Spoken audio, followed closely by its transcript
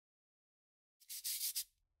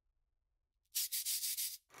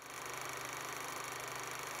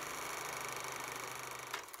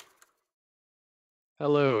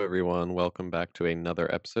Hello, everyone. Welcome back to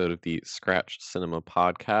another episode of the Scratched Cinema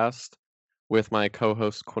podcast. With my co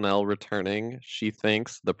host Quinell returning, she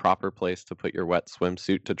thinks the proper place to put your wet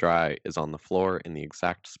swimsuit to dry is on the floor in the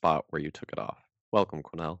exact spot where you took it off. Welcome,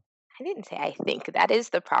 Quinell. I didn't say I think that is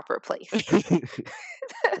the proper place.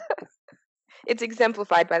 It's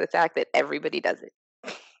exemplified by the fact that everybody does it.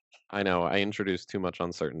 I know, I introduced too much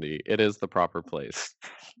uncertainty. It is the proper place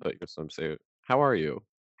to put your swimsuit. How are you?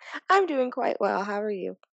 I'm doing quite well. How are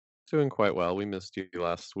you? Doing quite well. We missed you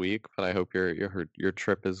last week, but I hope your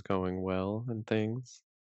trip is going well and things.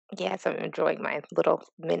 Yes, I'm enjoying my little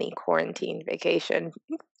mini quarantine vacation.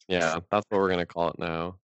 Yeah, that's what we're gonna call it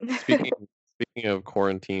now. Speaking speaking of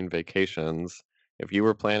quarantine vacations, if you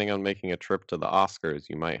were planning on making a trip to the Oscars,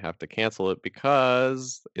 you might have to cancel it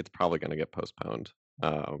because it's probably gonna get postponed.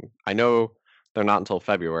 I know they're not until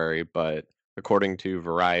February, but according to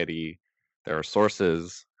Variety, there are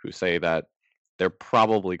sources who say that they're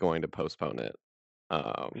probably going to postpone it,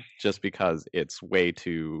 just because it's way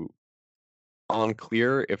too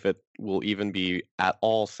unclear if it will even be at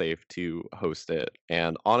all safe to host it.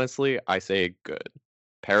 And honestly, I say good.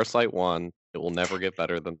 Parasite 1, it will never get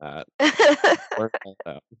better than that. Burnt all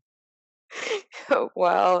out.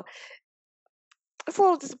 Well, it's a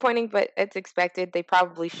little disappointing, but it's expected. They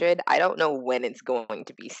probably should. I don't know when it's going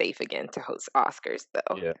to be safe again to host Oscars,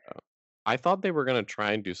 though. Yeah. I thought they were gonna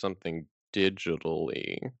try and do something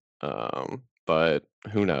digitally, but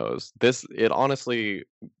who knows? It honestly,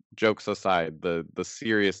 jokes aside, the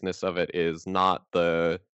seriousness of it is not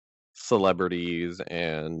the celebrities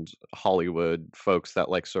and Hollywood folks that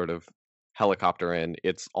like sort of helicopter in.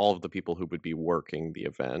 It's all of the people who would be working the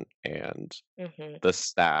event and Hmm. the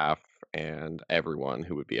staff and everyone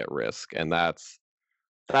who would be at risk. And that's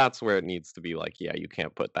where it needs to be like, yeah, you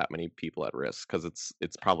can't put that many people at risk because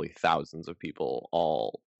it's probably thousands of people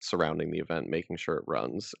all surrounding the event, making sure it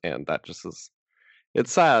runs, and that just is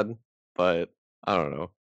it's sad, but I don't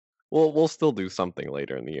know. We'll still do something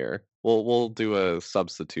later in the year. We'll do a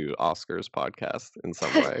substitute Oscars podcast in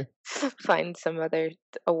some way. Find some other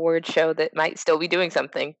award show that might still be doing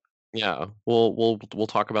something. Yeah, we'll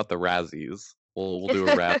talk about the Razzies. We'll do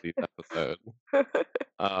a Razzies episode.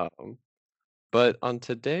 Um, But on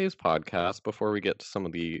today's podcast, before we get to some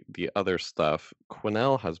of the other stuff,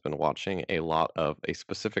 Quinell has been watching a lot of a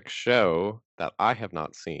specific show that I have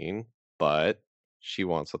not seen, but she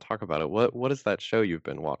wants to talk about it. What is that show you've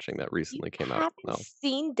been watching that You recently came out, haven't Quinell?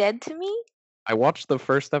 seen Dead to Me? I watched the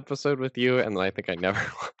first episode with you, and then I think I never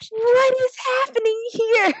watched it What again. is happening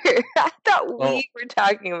here? I thought Well, we were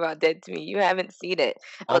talking about Dead to Me. You haven't seen it.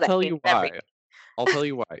 Oh, I'll that tell means you why. everything. I'll tell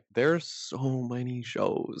you why. There's so many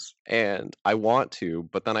shows, and I want to,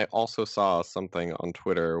 but then I also saw something on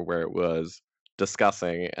Twitter where it was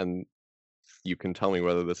discussing, and you can tell me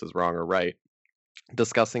whether this is wrong or right,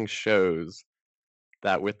 discussing shows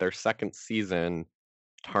that with their second season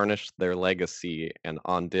tarnished their legacy and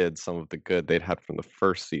undid some of the good they'd had from the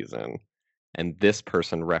first season. And this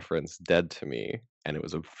person referenced Dead to Me, and it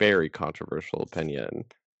was a very controversial opinion.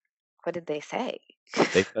 What did they say?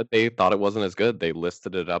 They said they thought it wasn't as good. They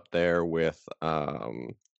listed it up there with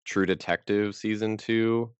True Detective season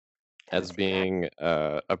 2 Haven't as seen that.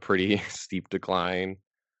 being a pretty steep decline.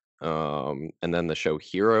 And then the show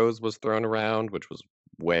Heroes was thrown around, which was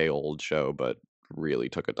way old show, but really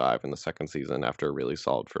took a dive in the second season after a really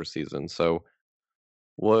solid first season. So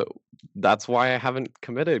what that's why I haven't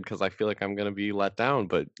committed because I feel like I'm gonna be let down.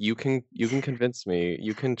 But you can convince me.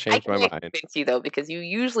 You can I change my can't mind. convince you though because you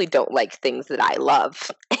usually don't like things that I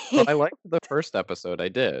love. But I liked the first episode. I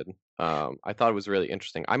did. I thought it was really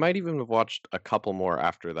interesting. I might even have watched a couple more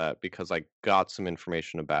after that because I got some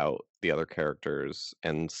information about the other characters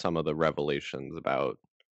and some of the revelations about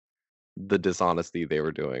the dishonesty they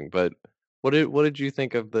were doing. But what did you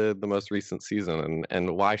think of the most recent season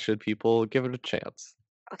and why should people give it a chance?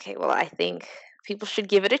 Okay, well, I think people should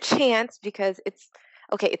give it a chance because it's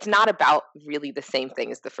okay, it's not about really the same thing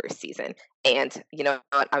as the first season. And you know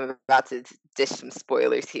what? I'm about to dish some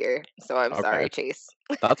spoilers here. So I'm Okay, sorry, Chase.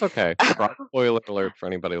 that's okay. Broad spoiler alert for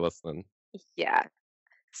anybody listening. Yeah.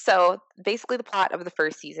 So basically, the plot of the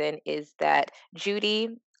first season is that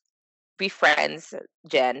Judy befriends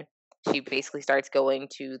Jen. She basically starts going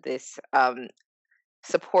to this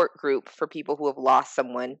support group for people who have lost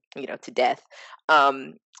someone, to death.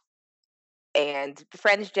 Um, and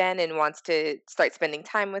befriends Jen and wants to start spending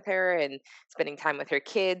time with her and spending time with her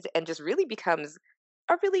kids and just really becomes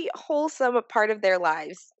a really wholesome part of their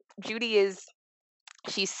lives. Judy is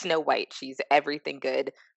she's Snow White. She's everything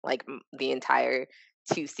good. The entire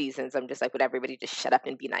 2 seasons, I'm just like, would everybody just shut up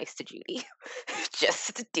and be nice to Judy?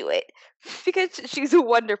 just do it because she's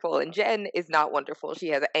wonderful and Jen is not wonderful. She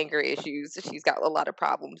has anger issues. She's got a lot of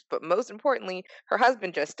problems, but most importantly, her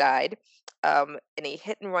husband just died in a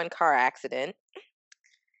hit and run car accident,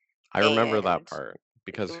 I remember that and part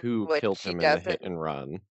because who what killed she him in the hit doesn't. and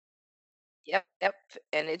run? Yep, yep,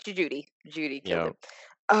 and it's Judy. Judy killed him. Yep,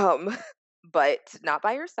 Um, but not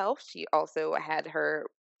by herself. She also had her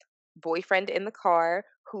boyfriend in the car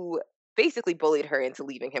who basically bullied her into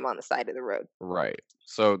leaving him on the side of the road. right.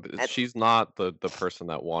 So, And she's not the person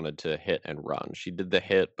that wanted to hit and run. She did the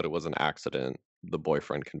hit, but it was an accident. The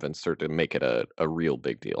boyfriend convinced her to make it a real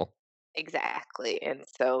big deal. exactly. And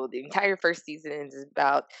so the entire first season is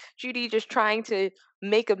about Judy just trying to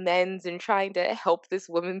make amends and trying to help this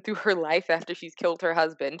woman through her life after she's killed her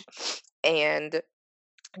husband. And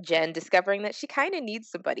Jen discovering that she kind of needs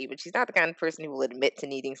somebody, but she's not the kind of person who will admit to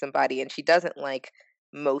needing somebody. And she doesn't like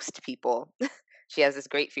most people. She has this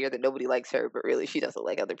great fear that nobody likes her, but really she doesn't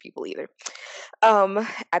like other people either.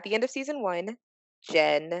 At the end of season one,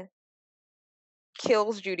 Jen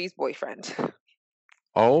kills Judy's boyfriend.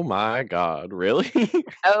 Oh my god, really?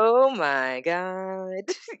 Oh my god.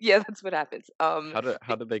 Yeah, that's what happens. How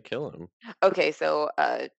did they kill him? Okay, so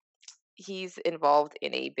he's involved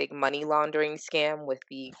in a big money laundering scam with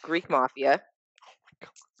the Greek mafia.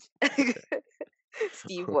 Okay,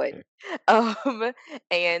 Steve okay. would. Um,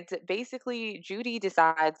 and basically, Judy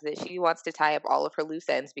decides that she wants to tie up all of her loose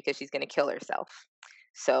ends because she's going to kill herself.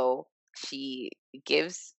 So she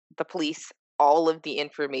gives the police all of the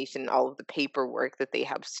information, all of the paperwork that they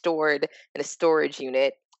have stored in a storage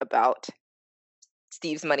unit about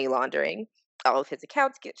Steve's money laundering. All of his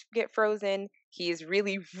accounts get frozen. He is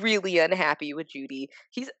really, really unhappy with Judy.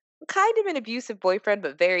 He's kind of an abusive boyfriend,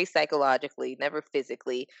 but very psychologically, never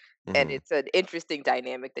physically. And Mhm. it's an interesting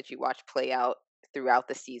dynamic that you watch play out throughout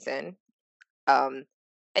the season. Um,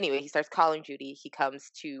 anyway, he starts calling Judy. He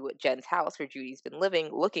comes to Jen's house where Judy's been living,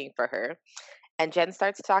 looking for her. And Jen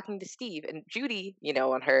starts talking to Steve. And Judy,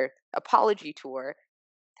 on her apology tour,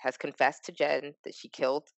 has confessed to Jen that she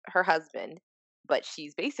killed her husband, but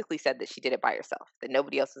she's basically said that she did it by herself, that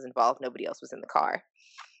nobody else was involved, nobody else was in the car.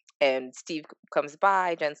 And Steve comes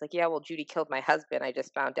by. Jen's like, "Yeah, well, Judy killed my husband. I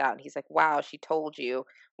just found out." And he's like, "Wow, she told you.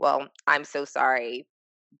 Well, I'm so sorry,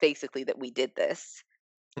 basically, that we did this."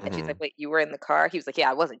 And she's like, Mhm. "Wait, you were in the car?" He was like,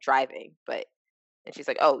 "Yeah, I wasn't driving, but." And she's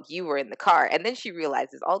like, "Oh, you were in the car." And then she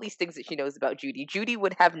realizes all these things that she knows about Judy. Judy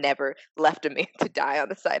would have never left a man to die on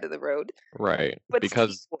the side of the road, Right, but Steve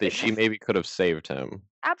because would. she maybe could have saved him.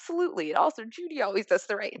 Absolutely, and also Judy always does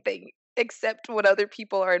the right thing, except when other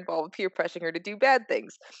people are involved peer pressuring her to do bad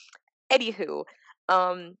things. Anywho,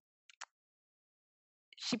 um,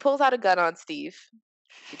 she pulls out a gun on Steve.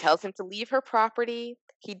 She tells him to leave her property.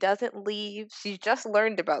 He doesn't leave. She's just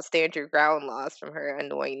learned about stand your ground laws from her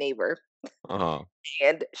annoying neighbor, Uh-huh.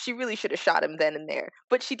 and she really should have shot him then and there,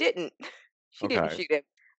 but she didn't. She didn't Okay. shoot him.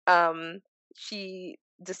 Um, she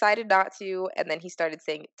decided not to, and then he started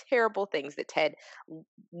saying terrible things that Ted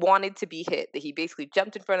wanted to be hit, that he basically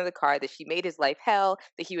jumped in front of the car, that she made his life hell,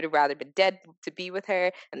 that he would have rather been dead to be with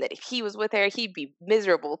her, and that if he was with her, he'd be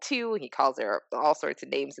miserable too. He calls her all sorts of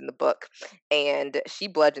names in the book, and she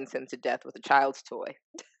bludgeons him to death with a child's toy.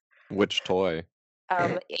 Which toy?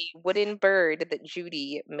 A wooden bird that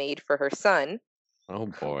Judy made for her son, Oh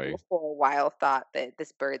who boy. for a while thought that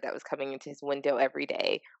this bird that was coming into his window every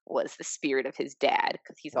day was the spirit of his dad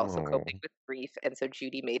because he's also Oh, coping with grief. And so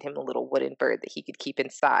Judy made him a little wooden bird that he could keep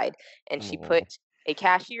inside. And she oh. put a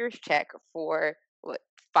cashier's check for what,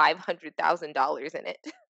 $500,000 in it.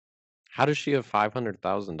 How does she have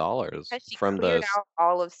 $500,000 And she from cleared this? out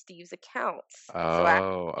all of Steve's accounts. So Oh,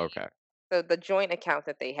 actually, okay. the joint account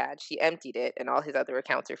that they had, she emptied it and all his other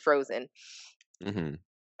accounts are frozen. Mhm.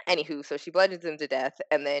 Anywho, so she bludgeons him to death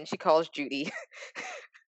and then she calls Judy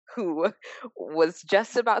who was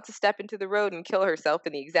just about to step into the road and kill herself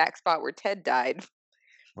in the exact spot where Ted died.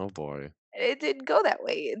 Oh boy. It didn't go that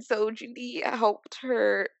way. And so Judy helped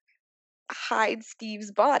her hide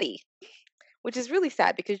Steve's body, which is really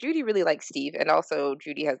sad because Judy really likes Steve. And also,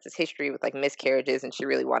 Judy has this history with like miscarriages and she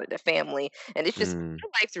really wanted a family. And it's just, Mm. her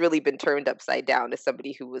life's really been turned upside down as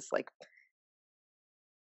somebody who was like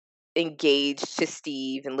engaged to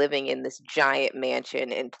Steve and living in this giant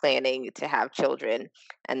mansion and planning to have children.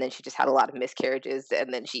 And then she just had a lot of miscarriages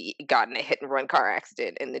and then she got in a hit and run car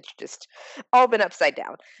accident and it's just all been upside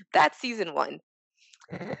down. That's season one.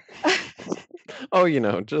 Oh,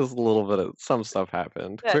 just a little bit of some stuff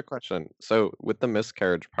happened. Yeah. Quick question. So, with the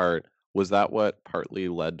miscarriage part, was that what partly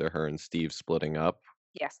led to her and Steve splitting up?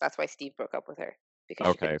 Yes, that's why Steve broke up with her because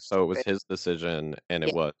she Okay, couldn't so it was have his decision and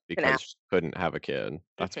it yeah, was an because app. she couldn't have a kid.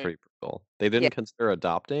 That's Hmm. pretty brutal. They Yeah. didn't consider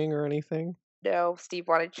adopting or anything? No, Steve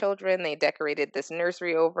wanted children. They decorated this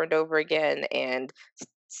nursery over and over again, and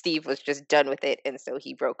Steve was just done with it, and so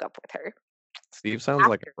he broke up with her. Steve sounds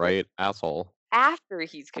like a After right asshole. after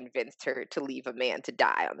he's convinced her to leave a man to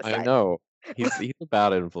die on the I side, know. He's a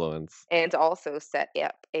bad influence. and also set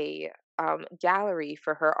up a gallery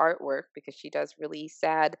for her artwork because she does really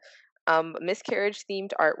sad miscarriage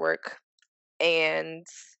themed artwork. And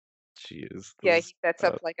Jeez, this yeah, is he sets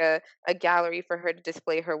up bad. like a gallery for her to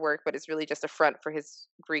display her work, but it's really just a front for his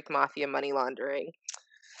Greek mafia money laundering.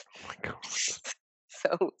 Oh my god.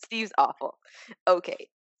 So Steve's awful. Okay,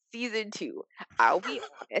 season two. I'll be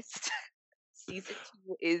honest. Season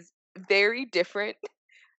two is very different.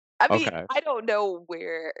 I mean, Okay. I don't know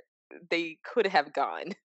where they could have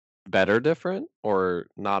gone. Better different or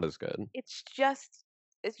not as good? It's just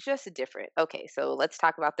it's just different. Okay, so let's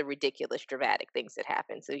talk about the ridiculous dramatic things that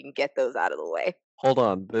happen so you can get those out of the way. Hold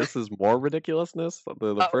on, this is more ridiculousness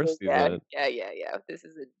than the Oh first yeah, season. yeah. This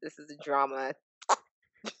is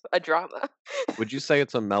a drama. Would you say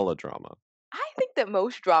it's a melodrama? I think that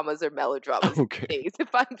most dramas are melodramas Okay. these days, if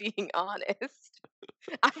I'm being honest.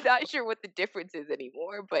 I'm not sure what the difference is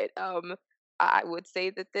anymore, but I would say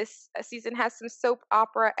that this season has some soap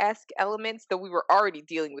opera esque elements, though we were already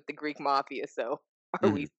dealing with the Greek mafia, so are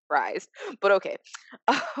we Mhm. surprised? But okay.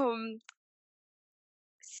 Um,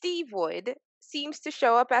 Steve Wood seems to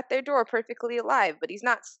show up at their door perfectly alive, but he's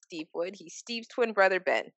not Steve Wood. He's Steve's twin brother,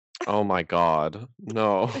 Ben. Oh my god.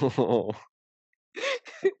 No.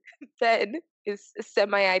 Ben is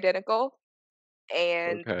semi identical,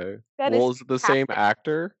 and Okay. Ben is Well, is it the same fantastic.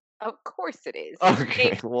 actor? Of course it is. It's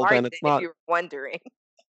Okay, James well, then Marsden, it's if not you were wondering.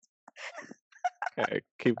 okay,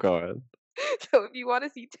 keep going. So if you want to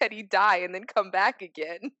see Teddy die and then come back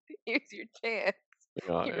again, here's your chance.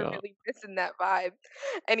 Yeah, You're yeah. really missing that vibe.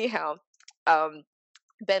 Anyhow, um,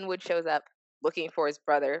 Ben Wood shows up looking for his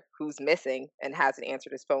brother who's missing and hasn't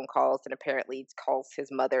answered his phone calls and apparently calls his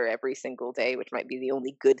mother every single day, which might be the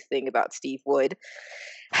only good thing about Steve Wood.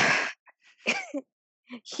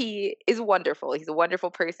 He is wonderful. He's a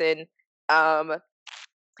wonderful person. Um,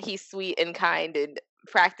 he's sweet and kind and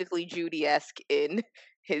practically Judy-esque in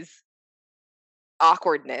his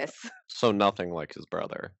awkwardness. So nothing like his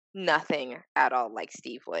brother. Nothing at all like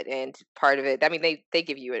Steve would, and part of it, I mean, they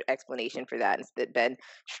give you an explanation for that, is that Ben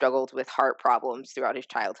struggled with heart problems throughout his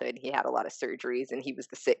childhood. He had a lot of surgeries, and he was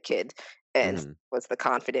the sick kid, and Mhm. was the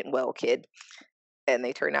confident, well kid, and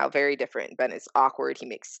they turn out very different. Ben is awkward. He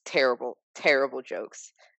makes terrible, terrible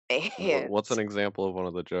jokes, and What's an example of one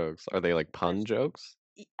of the jokes? Are they like pun jokes?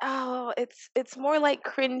 oh, it's more like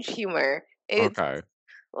cringe humor. It's Okay.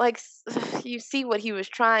 like you see what he was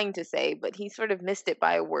trying to say, but he sort of missed it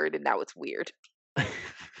by a word, and now it's weird.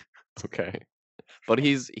 Okay. But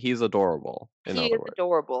he's adorable, in He other is words.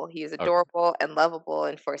 adorable. He is Okay. adorable and lovable,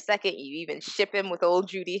 and for a second, you even ship him with old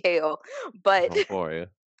Judy Hale, but Oh boy.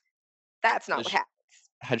 that's not Has what sh happened.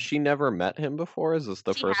 had she never met him before? Is this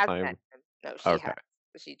the She first has met time? him. No, she Okay. has.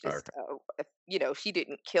 She just, Okay. she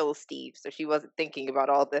didn't kill Steve, so she wasn't thinking about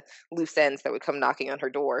all the loose ends that would come knocking on her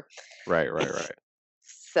door. Right, right, right.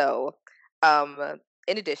 So, um,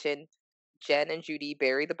 in addition, Jen and Judy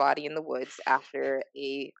bury the body in the woods after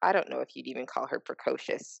I don't know if you'd even call her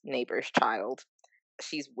precocious neighbor's child.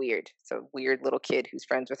 She's weird. It's a weird little kid who's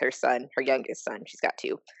friends with her son, her youngest son. She's got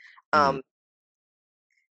two. Mhm. Um,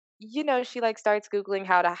 she like starts Googling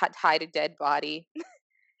how to hide a dead body.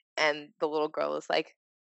 And the little girl is like,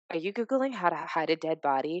 "Are you Googling how to hide a dead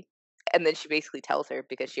body?" And then she basically tells her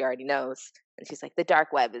because she already knows. And she's like, "The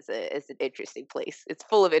dark web is an interesting place. It's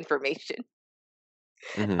full of information."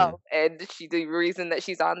 Mhm. And the reason that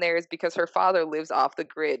she's on there is because her father lives off the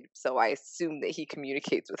grid. So I assume that he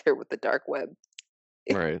communicates with her with the dark web.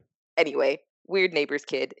 Right. Anyway, weird neighbor's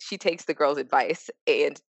kid. She takes the girl's advice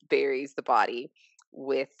and buries the body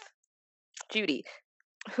with Judy,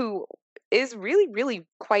 who is really, really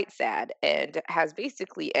quite sad and has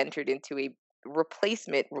basically entered into a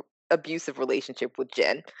replacement abusive relationship with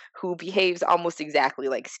Jen, who behaves almost exactly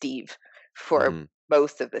like Steve for Mhm.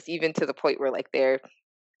 most of this, even to the point where like they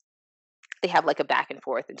have like a back and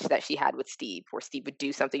forth and that she had with Steve, where Steve would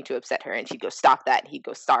do something to upset her and she'd go stop that, and he'd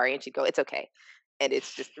go sorry, and she'd go it's okay. And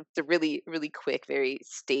it's a really, really quick, very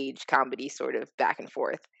stage comedy sort of back and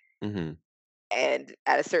forth. Mhm. And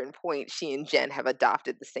at a certain point, she and Jen have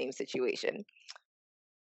adopted the same situation.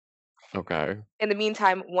 Okay. In the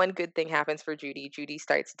meantime, one good thing happens for Judy. Judy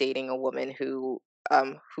starts dating a woman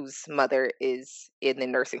whose mother is in the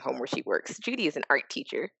nursing home where she works. Judy is an art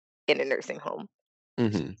teacher in a nursing home.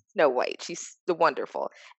 Mhm. She's Snow White. She's the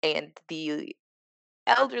wonderful. And the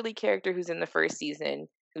elderly character who's in the first season,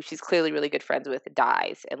 who she's clearly really good friends with,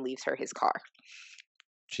 dies and leaves her his car.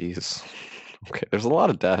 Jeez. Okay, there's a lot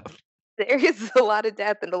of death. There is a lot of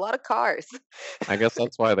death and a lot of cars. I guess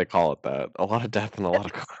that's why they call it that. A lot of death and a lot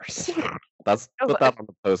of cars. That's So, put that on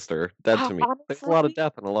the poster. Dead to me. There's a lot of honestly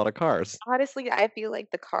death and a lot of cars. honestly, I feel like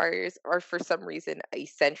the cars are for some reason a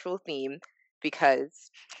central theme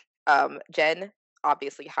because Jen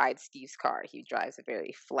obviously hides Steve's car. He drives a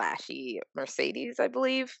very flashy Mercedes, I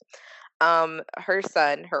believe. Her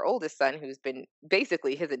son, her oldest son, who's been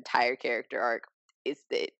basically his entire character arc, is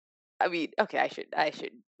that I mean, okay, I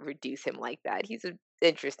should reduce him like that. He's an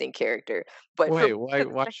interesting character, but for Wait,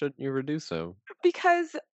 why shouldn't you reduce him?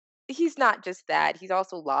 because he's not just that. He's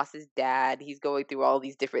also lost his dad. He's going through all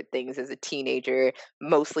these different things as a teenager.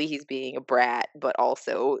 Mostly he's being a brat, but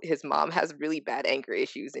also his mom has really bad anger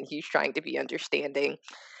issues and he's trying to be understanding.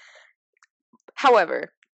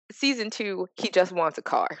 However, season 2, he just wants a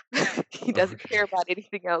car. He doesn't care Okay. about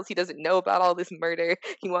anything else. He doesn't know about all this murder.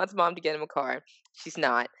 He wants mom to get him a car. She's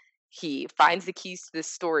not. He finds the keys to this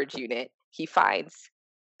storage unit. He finds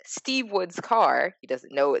Steve Wood's car. He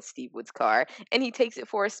doesn't know it's Steve Wood's car, and he takes it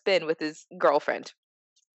for a spin with his girlfriend.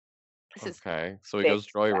 This is Okay. So he very goes suspect.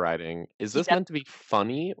 joyriding. Is He this does. meant to be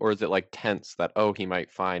funny or is it like tense that oh he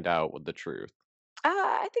might find out with the truth?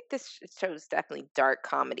 I think this shows definitely dark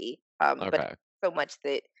comedy, but Okay. so much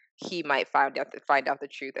that he might find out the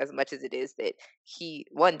truth as much as it is that he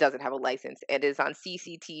one doesn't have a license and is on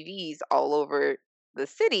CCTVs all over the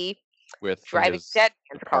city With driving his dead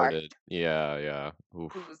man's car departed. Yeah, yeah.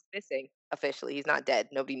 Oof. who's missing officially. He's not dead.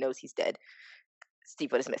 Nobody knows he's dead.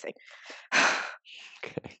 Steve Wood is missing.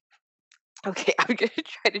 Okay. Okay, I'm gonna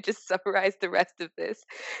try to just summarize the rest of this.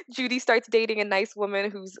 Judy starts dating a nice woman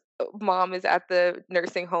whose mom is at the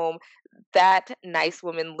nursing home. That nice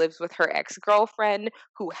woman lives with her ex girlfriend,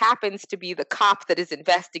 who happens to be the cop that is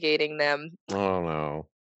investigating them. Oh no.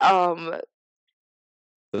 Um,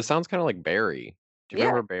 This sounds kinda like Barry. Do you yeah,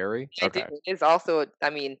 remember Barry? I do. Okay. It is also, I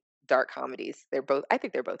mean, dark comedies. I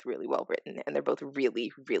think they're both really well written, and they're both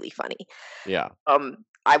really, really funny. Yeah.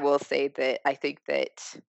 I will say that I think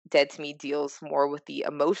that Dead to Me deals more with the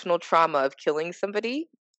emotional trauma of killing somebody,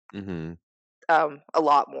 Mhm. a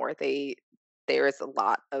lot more. There is a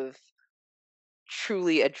lot of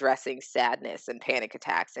truly addressing sadness and panic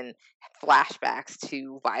attacks and flashbacks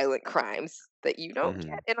to violent crimes that you don't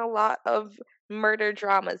get Mhm. in a lot of murder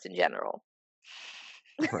dramas in general.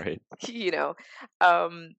 Right. You know,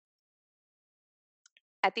 um,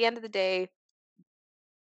 at the end of the day,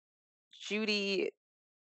 Judy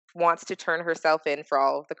wants to turn herself in for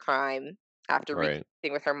all of the crime after Right.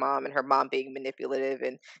 reconnecting with her mom and her mom being manipulative.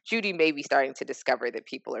 And Judy may be starting to discover that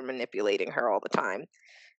people are manipulating her all the time.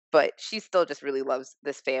 But she still just really loves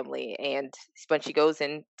this family, and when she goes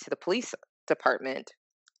into the police department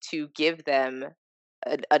to give them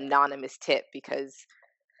an anonymous tip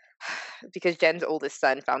because Jen's oldest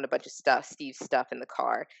son found a bunch of stuff, Steve's stuff in the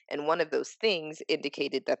car, and one of those things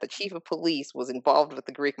indicated that the chief of police was involved with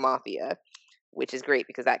the Greek mafia, which is great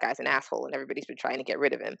because that guy's an asshole and everybody's been trying to get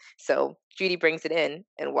rid of him. So Judy brings it in,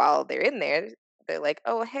 and while they're in there, they're like,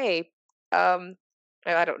 "Oh, hey, um,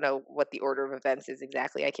 I don't know what the order of events is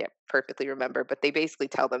exactly. I can't perfectly remember, but they basically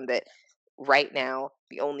tell them that right now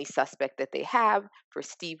the only suspect that they have for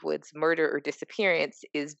Steve Wood's murder or disappearance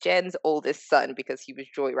is Jen's oldest son because he was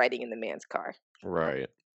joyriding in the man's car." Right.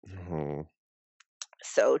 Mhm.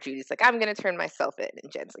 So Judy's like, "I'm going to turn myself in,"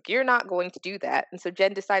 and Jen's like, "You're not going to do that." And so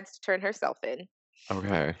Jen decides to turn herself in.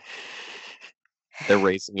 Okay. They're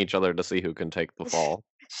racing each other to see who can take the fall.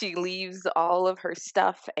 She leaves all of her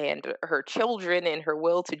stuff and her children in her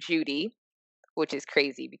will to Judy, which is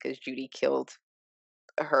crazy because Judy killed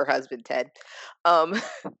her husband Ted. Um,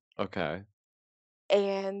 Okay.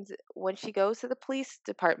 and when she goes to the police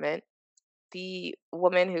department, the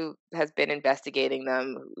woman who has been investigating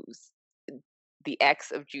them, who's the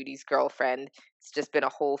ex of Judy's girlfriend, it's just been a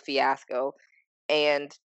whole fiasco.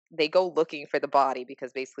 And they go looking for the body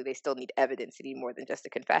because basically they still need evidence. They need more than just a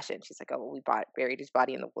confession. She's like, "Oh, well, we buried his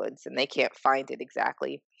body in the woods," and they can't find it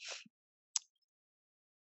exactly.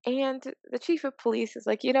 And the chief of police is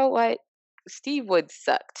like, "You know what? Steve Wood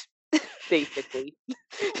sucked." Basically,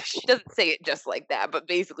 she doesn't say it just like that, but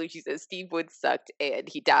basically she says Steve Wood sucked and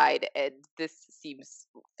he died, and this seems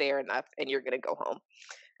fair enough, and you're gonna go home.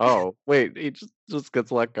 Oh, wait, he just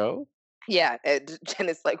gets let go? Yeah, and Jen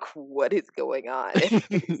is like, "What is going on?" And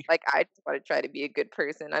Judy's like, "I just want to try to be a good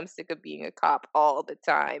person. I'm sick of being a cop all the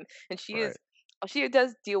time." And Right. she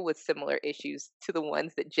does deal with similar issues to the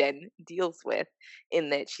ones that Jen deals with, in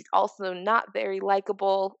that she's also not very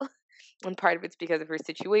likable. And part of it's because of her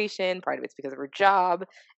situation, part of it's because of her job,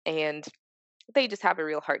 and they just have a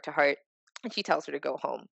real heart to heart. And she tells her to go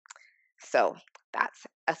home. So That's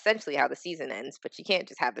essentially how the season ends, but you can't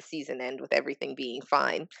just have the season end with everything being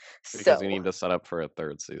fine. Because you So, need to set up for a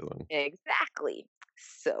 3rd season. exactly.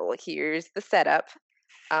 So here's the setup.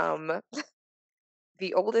 Um,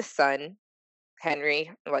 the oldest son,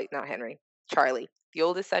 Henry, wait, not Henry, Charlie. The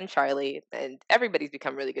oldest son, Charlie, and everybody's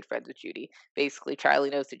become really good friends with Judy. Basically, Charlie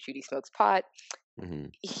knows that Judy smokes pot.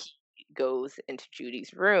 Mhm. He goes into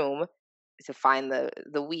Judy's room to find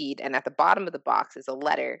the weed, and at the bottom of the box is a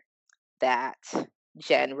letter that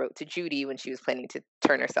Jen wrote to Judy when she was planning to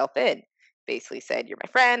turn herself in. Basically said, "You're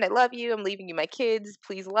my friend. I love you. I'm leaving you my kids.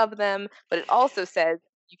 Please love them." But it also says,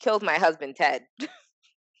 "You killed my husband, Ted,"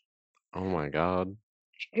 Oh my god.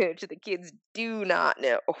 which the kids do not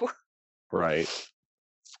know. Right.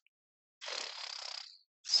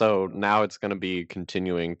 So now it's gonna be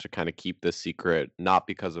continuing to kinda keep this secret, not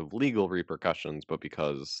because of legal repercussions, but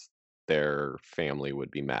because their family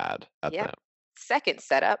would be mad at Yep. them. Second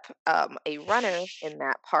setup, a runner in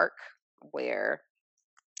that park where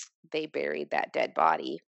they buried that dead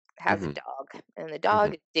body has a Mhm, dog, and the mhm.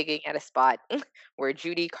 dog is digging at a spot where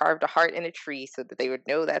Judy carved a heart in a tree so that they would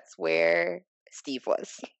know that's where Steve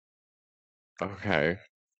was. Okay.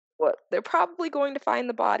 Well, they're probably going to find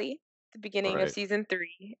the body at the beginning of Right. season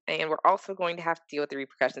 3, and we're also going to have to deal with the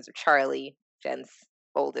repercussions of Charlie, Jen's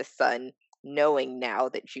oldest son, knowing now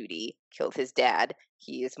that Judy killed his dad.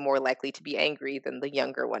 He is more likely to be angry than the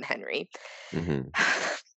younger one, Henry. Mhm.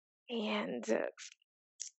 And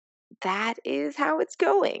that is how it's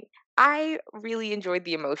going. I really enjoyed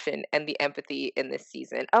the emotion and the empathy in this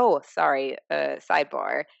season. Oh, sorry,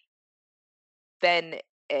 sidebar. Ben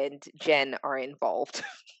and Jen are involved.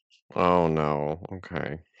 Oh, no.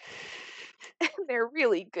 Okay. They're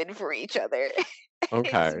really good for each other.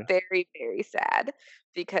 It's Okay. very, very sad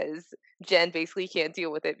because Jen basically can't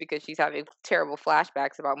deal with it because she's having terrible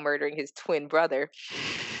flashbacks about murdering his twin brother.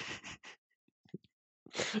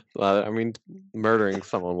 Well, I mean, murdering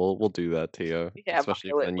someone will do that to you, Yeah,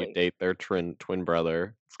 especially if then you violently. date their twin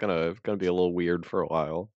brother. It's gonna be a little weird for a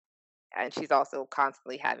while. And she's also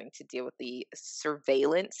constantly having to deal with the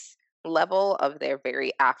surveillance level of their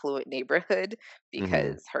very affluent neighborhood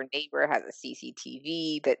Mhm. because her neighbor has a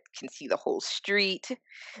CCTV that can see the whole street.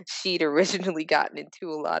 She'd originally gotten into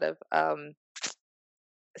a lot of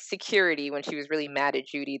security when she was really mad at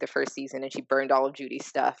Judy the first season, and she burned all of Judy's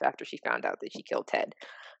stuff after she found out that she killed Ted.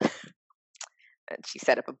 And she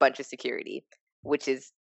set up a bunch of security, which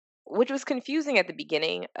is which was confusing at the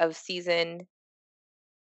beginning of season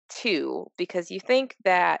 2 because you think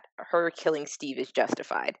that her killing Steve is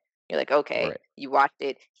justified. You're like, okay, Right. you watched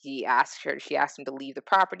it. She asked him to leave the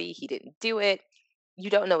property. He didn't do it. You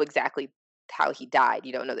don't know exactly how he died.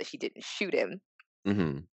 You don't know that she didn't shoot him.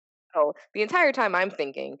 Mhm. So the entire time I'm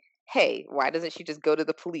thinking, hey, why doesn't she just go to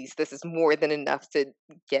the police? This is more than enough to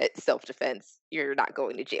get self defense. You're not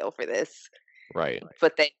going to jail for this. Right.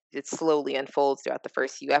 But then it slowly unfolds throughout the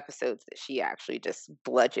first few episodes that she actually just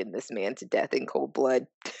bludgeoned this man to death in cold blood.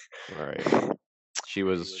 Right. She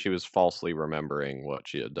was falsely remembering what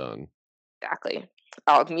she had done. Exactly.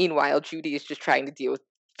 Meanwhile, Judy is just trying to deal with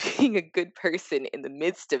being a good person in the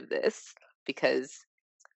midst of this because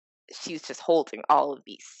she's just holding all of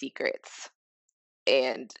these secrets.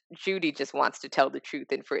 And Judy just wants to tell the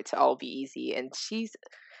truth and for it to all be easy. And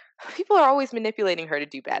people are always manipulating her to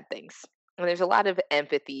do bad things. And there's a lot of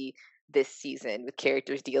empathy this season with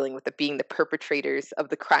characters dealing with being the perpetrators of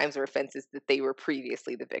the crimes or offenses that they were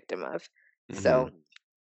previously the victim of. So Mhm.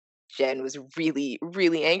 Jen was really,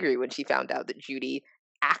 really angry when she found out that Judy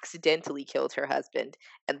accidentally killed her husband.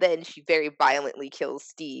 And then she very violently kills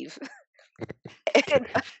Steve and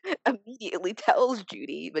immediately tells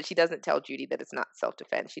Judy, but she doesn't tell Judy that it's not self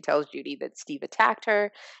defense. She tells Judy that Steve attacked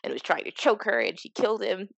her and was trying to choke her and she killed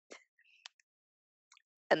him.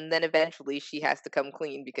 And then eventually she has to come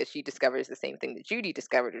clean because she discovers the same thing that Judy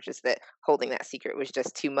discovered, which is that holding that secret was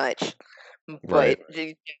just too much. But Right.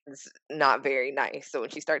 Judy's not very nice. So when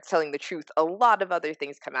she starts telling the truth, a lot of other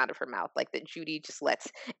things come out of her mouth, like that Judy just lets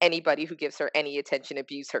anybody who gives her any attention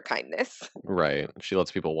abuse her kindness. Right. She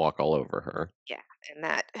lets people walk all over her. Yeah, and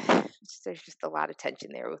that there's just a lot of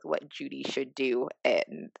tension there with what Judy should do,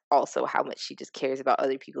 and also how much she just cares about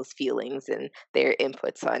other people's feelings and their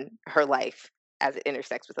inputs on her life as it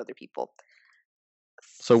intersects with other people.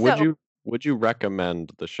 So So, would you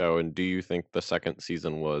recommend the show, and do you think the 2nd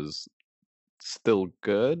season was still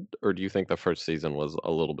good, or do you think the 1st season was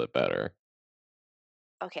a little bit better?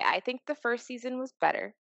 okay, I think the first season was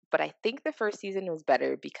better, but I think the first season was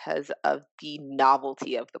better because of the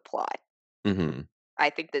novelty of the plot. Mhm. I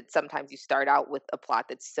think that sometimes you start out with a plot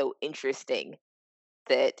that's so interesting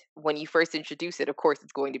that when you first introduce it, of course,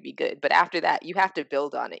 it's going to be good. But after that, you have to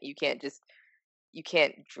build on it. You can't just you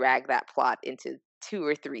can't drag that plot into 2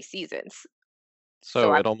 or 3 seasons. So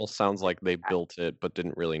So I'm it almost sounds like they built it, but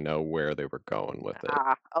didn't really know where they were going with it.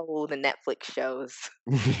 oh, the Netflix shows.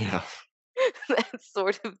 Yeah. That's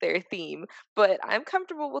sort of their theme, but I'm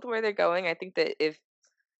comfortable with where they're going. I think that if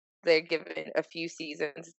they're given a few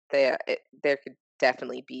seasons, there could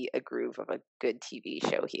definitely be a groove of a good TV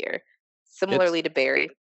show here. It's Similarly to Barry,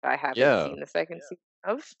 I haven't yeah. seen the 2nd season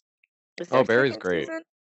of. Is there Oh, a Barry's 2nd great. season?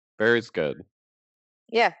 Barry's good.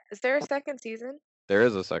 Yeah, is there a 2nd season? There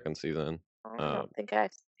is a 2nd season. I don't Um think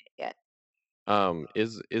I've seen it yet.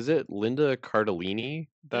 is it Linda Cardellini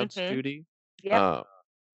that's Mhm. Judy? Yep. Uh,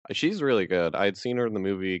 she's really good. I had seen her in the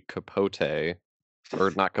movie Capote,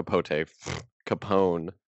 or not Capote,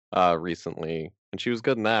 Capone, recently, and she was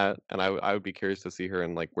good in that, and I would be curious to see her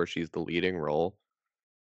in, like, where she's the leading role.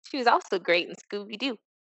 She was also great in Scooby Doo.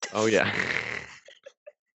 Oh, yeah.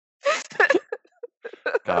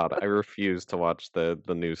 God, I refuse to watch the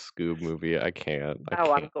new Scoob movie. I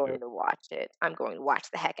Oh, I'm can't do going it. to watch it. I'm going to watch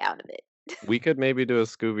the heck out of it. We could maybe do a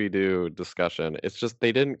Scooby-Doo discussion. It's just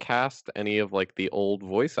they didn't cast any of, like, the old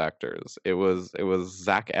voice actors. It was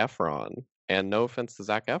Zac Efron, and no offense to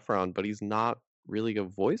Zac Efron, but he's not really a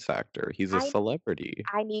voice actor. He's a I celebrity.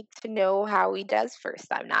 I need to know how he does first.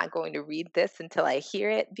 I'm not going to read this until I hear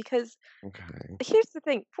it because Okay. here's the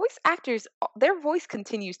thing, voice actors, their voice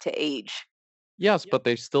continues to age. Yes, but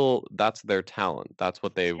they still that's their talent. That's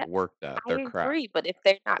what they've Yeah, worked at, I their craft. agree, but if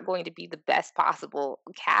they're not going to be the best possible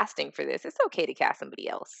casting for this, it's okay to cast somebody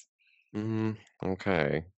else.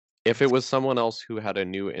 Okay. If it was someone else who had a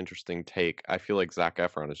new interesting take, I feel like Zac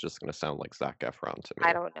Efron is just gonna sound like Zac Efron to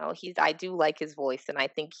I me. don't know. I do like his voice and I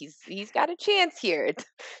think he's got a chance here.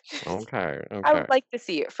 Okay, I okay, would like to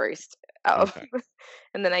see it first. Oh, okay,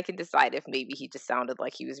 and then I can decide if maybe he just sounded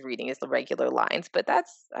like he was reading his regular lines, but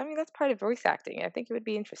that's I mean, that's part of voice acting. I think it would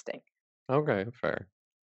be interesting. okay, fair.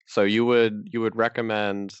 So you would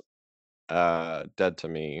recommend, Dead to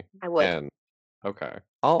Me, I would, and okay.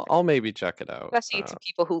 I'll maybe check it out. especially to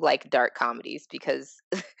people who like dark comedies because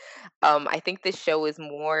I think this show is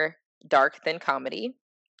more dark than comedy,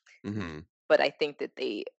 Mhm, but I think that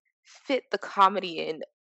they fit the comedy in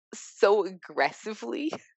so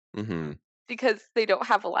aggressively mhm, because they don't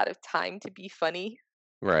have a lot of time to be funny,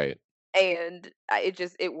 right, and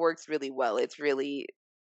it works really well. It's really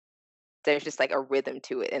there's just like a rhythm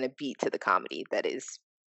to it and a beat to the comedy that is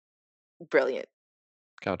brilliant.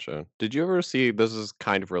 gotcha. Did you ever see this is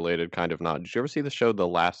kind of related, kind of not. Did you ever see the show The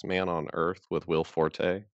Last Man on Earth with Will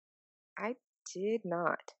Forte? I did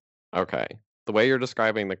not. Okay. The way you're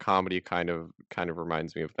describing the comedy kind of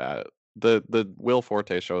reminds me of that. The Will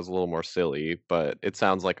Forte show is a little more silly, but it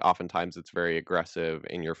sounds like oftentimes it's very aggressive,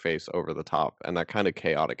 in your face, over the top, and that kind of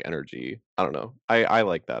chaotic energy. I don't know. I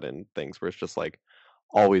like that in things where it's just like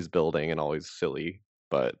always building and always silly.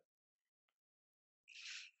 But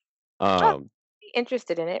Oh, um be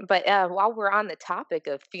interested in it. But while we're on the topic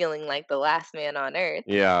of feeling like the last man on earth,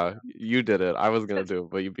 yeah, you did it. I was gonna do it,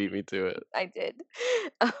 but you beat me to it. I did.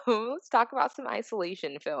 Let's talk about some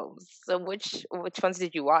isolation films. So, which ones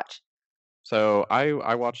did you watch? So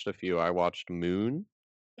I watched a few. I watched Moon,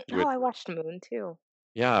 Oh, which I watched Moon too.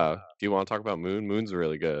 yeah. Do you want to talk about Moon? Moon's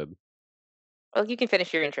really good. Well, you can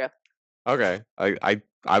finish your intro. Okay.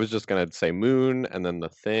 I was just gonna say Moon and then The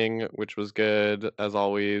Thing, which was good as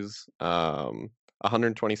always.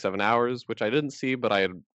 127 Hours, which I didn't see, but I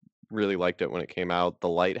had really liked it when it came out. The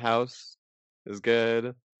Lighthouse is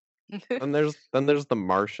good. Then there's The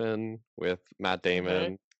Martian with Matt hmm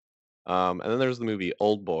Damon. And then there's the movie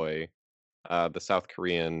Old Boy, the South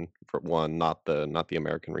Korean for one, not the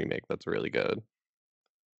American remake. That's really good.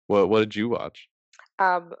 What did you watch?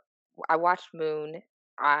 Um, I watched Moon.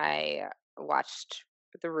 I watched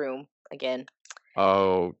The Room again.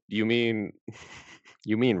 Oh, you mean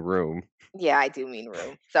you mean Room. Yeah, I do mean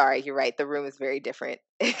Room. Sorry, you're right. The Room is very different.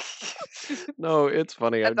 That's No, it's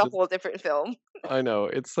funny. a whole different film. I know.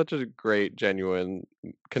 It's such a great genuine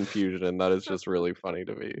confusion that is just really funny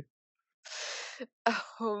to me.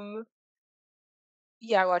 Um,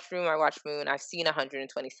 yeah, I watched Room. I watched Moon. I've seen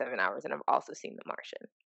 127 Hours, and I've also seen The Martian.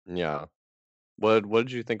 Yeah. What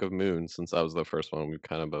did you think of Moon since that was the first one we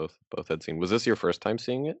kind of both had seen? Was this your first time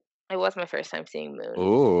seeing it? It was my first time seeing Moon.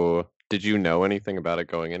 Ooh. Did you know anything about it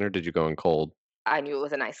going in or did you go in cold? I knew it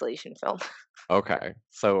was an isolation film. Okay.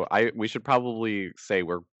 So I we should probably say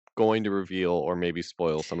we're going to reveal or maybe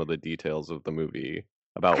spoil some of the details of the movie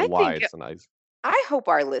about I why think it's a nice. I hope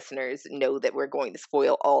our listeners know that we're going to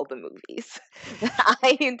spoil all the movies.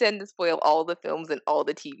 I intend to spoil all the films and all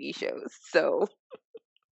the TV shows. So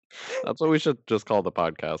That's what we should just call the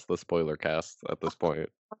podcast, the spoiler cast at this point.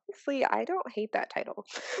 honestly, I don't hate that title.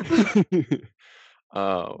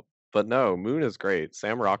 Uh, but no, Moon is great.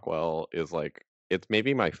 Sam Rockwell is like it's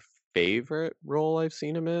maybe my favorite role I've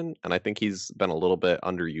seen him in, and I think he's been a little bit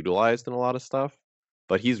underutilized in a lot of stuff,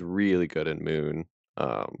 but he's really good in Moon.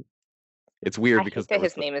 Um, it's weird I because hate there that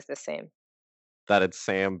was his name is the same. that it's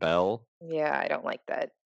Sam Bell. Yeah, I don't like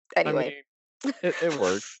that. I Anyway, mean, it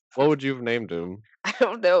works. What would you have named him? I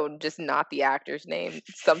don't know, just not the actor's name,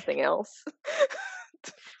 something else.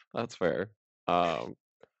 That's fair. Um,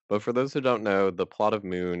 but for those who don't know, the plot of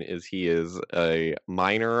Moon is he is a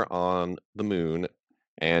miner on the moon,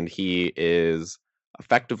 and he is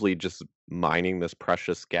effectively just mining this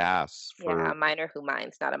precious gas Yeah, for a minor who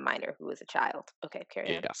minds, not a minor who is a child. Okay,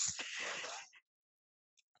 carry on. yes.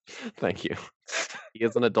 Thank you. He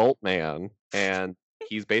is an adult man, and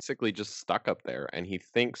he's basically just stuck up there, and he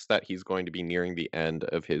thinks that he's going to be nearing the end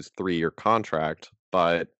of his 3-year contract,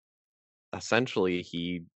 but essentially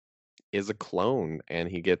he is a clone and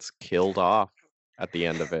he gets killed off at the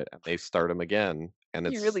end of it and they start him again and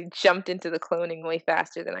You it's really jumped into the cloning way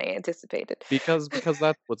faster than I anticipated. because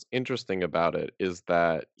that's what's interesting about it is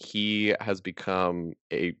that he has become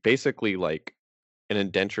a basically like an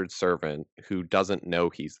indentured servant who doesn't know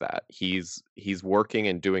he's that. He's working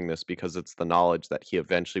and doing this because it's the knowledge that he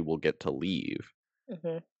eventually will get to leave.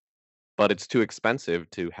 Mhm, But it's too expensive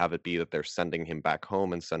to have it be that they're sending him back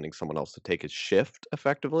home and sending someone else to take his shift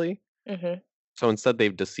effectively. mhm. So instead,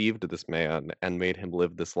 they've deceived this man and made him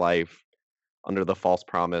live this life under the false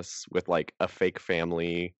promise with like a fake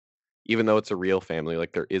family, even though it's a real family.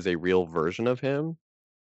 Like there is a real version of him.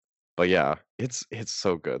 But yeah, it's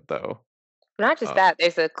so good though. Not just Uh, that,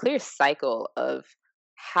 there's a clear cycle of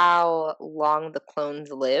how long the clones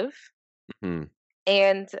live, mhm.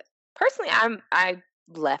 and personally, I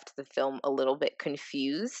left the film a little bit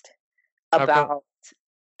confused How come?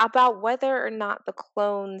 about whether or not the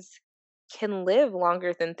clones can live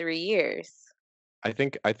longer than 3 years. I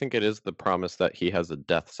think it is the promise that he has a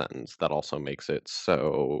death sentence that also makes it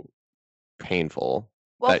so painful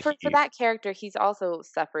Well, that for he that character, he's also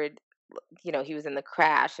suffered, he was in the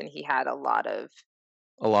crash and he had a lot of,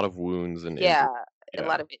 a lot of wounds and yeah, injury. a Yeah.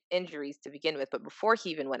 lot of injuries to begin with, but before he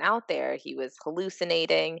even went out there, he was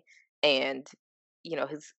hallucinating and,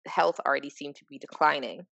 his health already seemed to be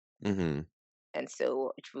declining. Mhm. And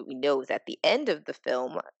so what we know is at the end of the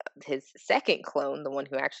film, his second clone, the one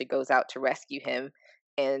who actually goes out to rescue him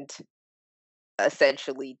and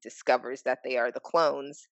essentially discovers that they are the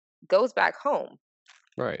clones, goes back home.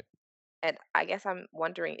 Right. And I guess I'm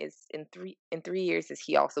wondering, is in 3 years, is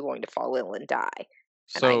he also going to fall ill and die?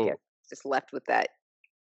 And I guess So just left with that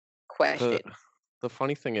question. the the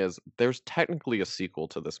funny thing is there's technically a sequel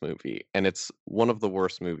to this movie, and it's one of the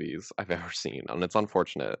worst movies I've ever seen, and it's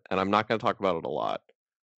unfortunate, and I'm not gonna talk about it a lot,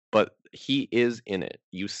 but he is in it.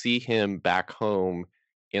 You see him back home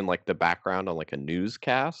in, like, the background on, like, a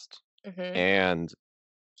newscast, Hmm. and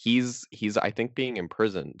he's, I think, being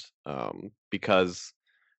imprisoned, because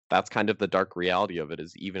that's kind of the dark reality of it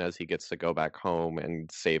is even as he gets to go back home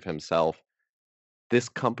and save himself, this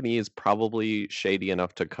company is probably shady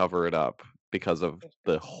enough to cover it up because of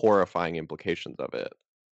the horrifying implications of it.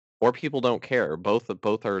 Or people don't care. Both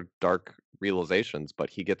are dark realizations, but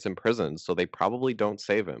he gets imprisoned, so they probably don't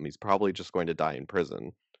save him. He's probably just going to die in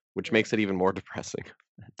prison, which Yeah. makes it even more depressing.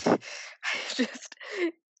 Just,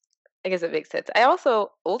 I guess it makes sense. I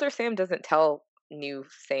also, older Sam doesn't tell new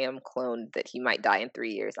Sam clone that he might die in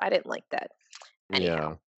 3 years. I didn't like that. Anyhow,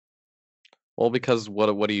 Yeah. Well, because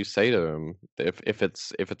what do you say to him? If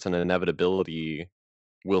it's an inevitability,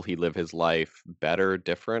 will he live his life better,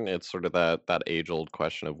 different? It's sort of that age-old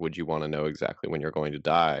question of would you wanna know exactly when you're going to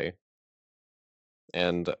die?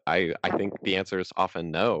 And I think the answer is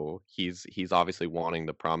often no. He's obviously wanting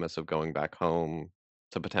the promise of going back home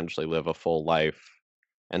to potentially live a full life,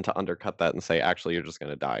 and to undercut that and say, "Actually, you're just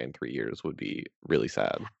gonna die in 3 years," would be really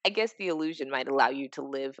sad. I guess the illusion might allow you to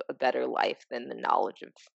live a better life than the knowledge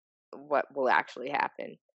of what will actually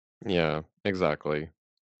happen. Yeah, exactly.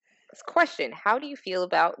 This question: how do you feel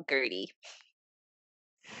about Gertie?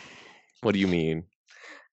 What do you mean?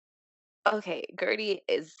 Okay, Gertie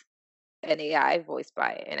is an AI voiced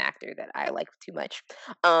by an actor that I like too much.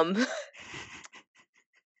 Um,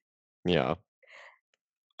 Yeah.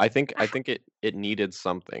 I think it needed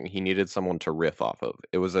something. He needed someone to riff off of.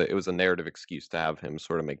 It was a narrative excuse to have him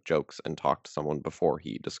sort of make jokes and talk to someone before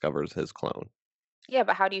he discovers his clone. yeah,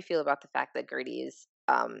 but how do you feel about the fact that Gertie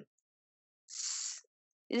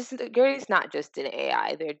Gertie's not just an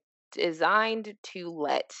AI. They're designed to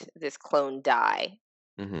let this clone die.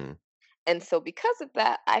 Mhm. And so because of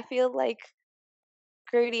that, I feel like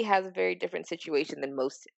Gertie has a very different situation than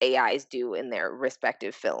most AIs do in their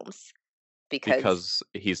respective films. because Because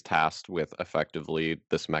he's tasked with effectively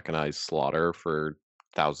this mechanized slaughter for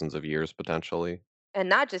thousands of years, potentially. and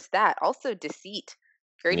not just that, also deceit.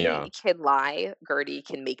 Yeah. Gertie can lie, Gertie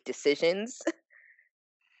can make decisions,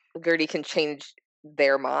 Gertie can change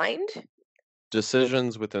their mind.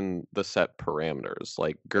 Decisions within the set parameters.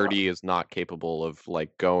 Like, Well, Gertie is not capable of,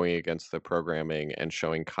 like, going against the programming and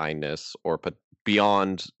showing kindness or put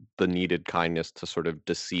beyond the needed kindness to sort of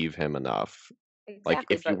deceive him enough. Like, exactly,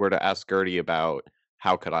 if you but were to ask Gertie about,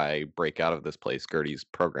 "How could I break out of this place?" Gertie's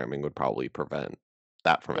programming would probably prevent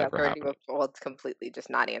that from yeah, ever Gertie happening. will completely just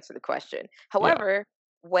not answer the question. Yeah. However,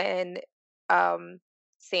 when um,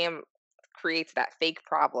 Sam creates that fake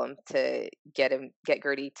problem to get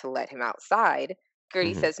Gertie to let him outside,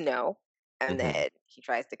 Gertie Mhm. says no, and Mhm. then he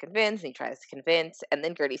tries to convince, and he tries to convince, and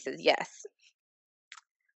then Gertie says yes.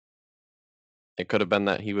 It could have been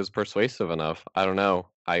that he was persuasive enough. I don't know.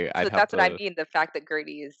 I'd So have that's what I to. mean. The fact that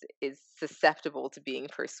Gertie is susceptible to being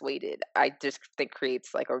persuaded, I just think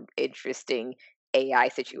creates like a interesting AI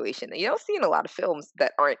situation that you don't see in a lot of films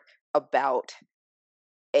that aren't about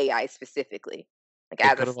AI specifically, like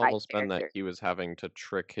It as a could have side almost been that character. he was having to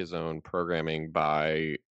trick his own programming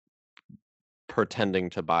by pretending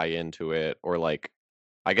to buy into it, or, like,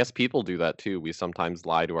 I guess people do that too. We sometimes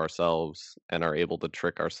lie to ourselves and are able to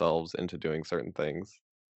trick ourselves into doing certain things.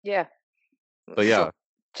 Yeah, But yeah,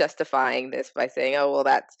 justifying this by saying, "Oh well,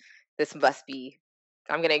 that's this must be."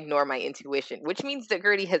 I'm going to ignore my intuition, which means that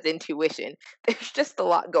Gertie has intuition. There's just a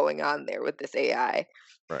lot going on there with this AI.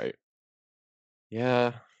 right.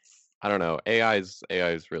 Yeah, I don't know. AI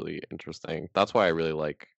is really interesting. That's why I really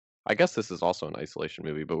like. I guess this is also an isolation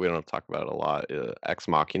movie, but we don't have to talk about it a lot. Ex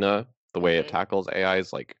Machina, the way it Hmm. tackles AI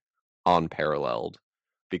is like unparalleled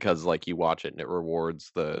because like you watch it and it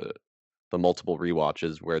rewards the multiple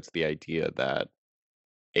rewatches where it's the idea that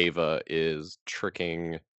Ava is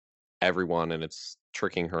tricking everyone and it's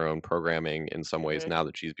tricking her own programming in some ways Hmm. now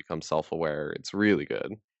that she's become self-aware. It's really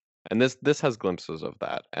good. And this has glimpses of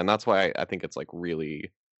that. And that's why I think it's like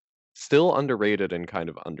really still underrated and kind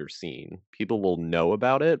of underseen. People will know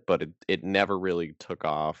about it, but it never really took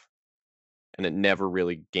off and it never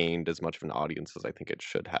really gained as much of an audience as I think it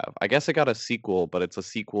should have. I guess it got a sequel, but it's a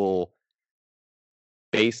sequel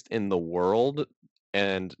based in the world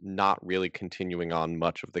and not really continuing on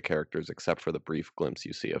much of the characters except for the brief glimpse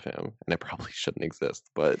you see of him. And it probably shouldn't exist,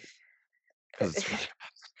 but because it's really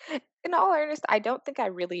In all earnest, I don't think I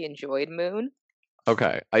really enjoyed Moon.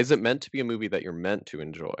 okay. Is it meant to be a movie that you're meant to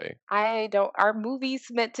enjoy? I don't. Are movies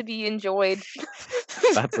meant to be enjoyed?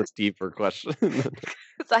 That's a deeper question.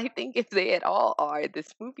 'Cause I think if they at all are,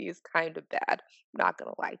 this movie is kind of bad. I'm not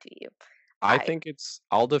gonna lie to you. I I think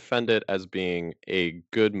I'll defend it as being a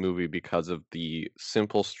good movie because of the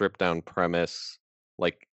simple stripped down premise.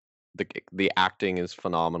 Like the acting is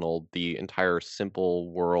phenomenal. The entire simple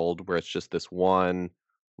world where it's just this one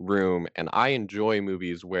room, and I enjoy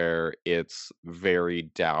movies where it's very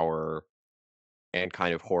dour and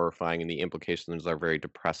kind of horrifying and the implications are very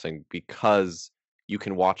depressing because you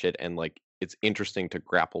can watch it and like it's interesting to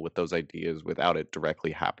grapple with those ideas without it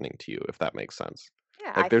directly happening to you, if that makes sense.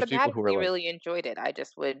 Yeah, Like I there's people who are thematically like, really enjoyed it. I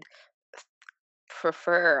just would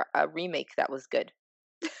prefer a remake that was good.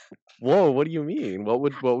 "Whoa, what do you mean? What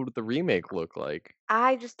would the remake look like?"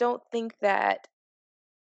 I just don't think that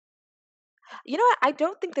you know what? I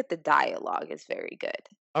don't think that the dialogue is very good.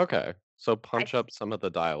 Okay, so I punch up some of the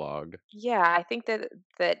dialogue. Yeah, I think that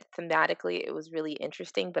thematically it was really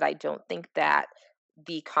interesting, but I don't think that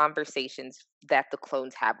the conversations that the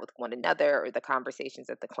clones have with one another or the conversations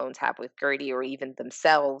that the clones have with Gertie or even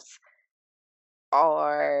themselves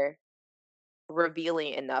are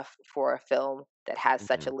revealing enough for a film that has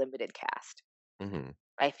such Mhm, a limited cast. mhm.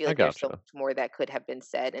 I feel I like there's so gotcha. much more that could have been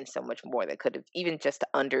said and so much more that could have even just the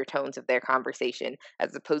undertones of their conversation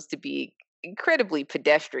as opposed to be incredibly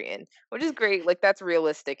pedestrian, which is great. Like that's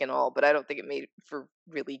realistic and all, but I don't think it made for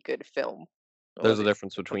really good film. It There's a wasn't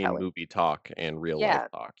difference between compelling. movie talk and real life Yeah,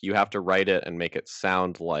 talk. You have to write it and make it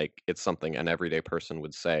sound like it's something an everyday person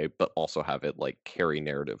would say, but also have it, like, carry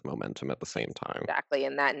narrative momentum at the same time. exactly.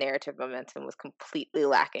 And that narrative momentum was completely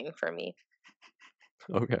lacking for me.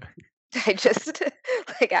 Okay. I just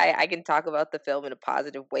like I can talk about the film in a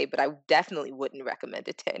positive way, but I definitely wouldn't recommend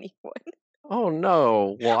it to anyone. Oh,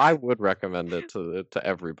 no. Well, I would recommend it to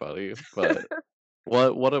everybody, but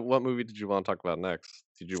what movie did you wanna talk about next?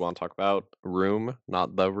 Did you wanna talk about Room,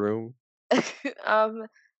 not The Room? um,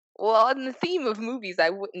 well, on the theme of movies, I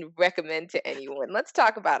wouldn't recommend to anyone. Let's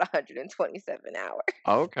talk about 127 Hours.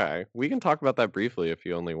 Okay. We can talk about that briefly if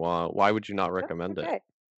you only want. Why would you not No, recommend it? okay.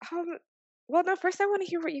 Um, well, no, first I want to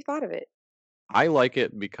hear what you thought of it. I like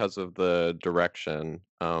it because of the direction.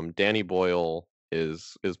 Danny Boyle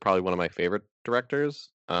is probably one of my favorite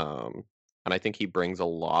directors, and I think he brings a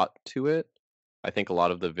lot to it. I think a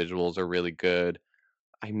lot of the visuals are really good.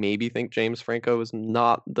 I maybe think James Franco is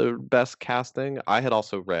not the best casting. I had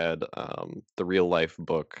also read the real life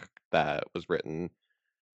book that was written,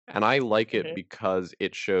 and I like it Mhm, because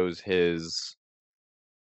it shows his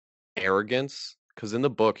arrogance, because in the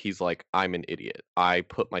book, he's like, "I'm an idiot. I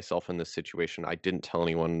put myself in this situation. I didn't tell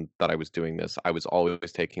anyone that I was doing this. I was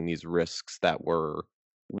always taking these risks that were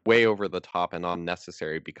way over the top and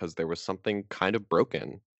unnecessary because there was something kind of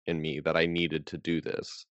broken in me that I needed to do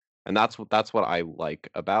this." And that's what I like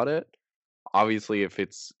about it. Obviously, if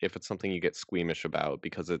it's something you get squeamish about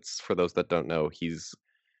because it's for those that don't know, he's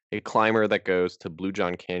a climber that goes to Blue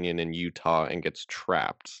John Canyon in Utah and gets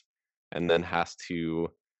trapped and then has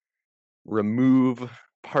to remove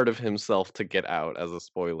part of himself to get out as a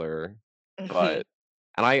spoiler, mhm. but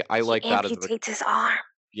and I He like that as the amputates his arm.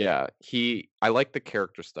 yeah, I like the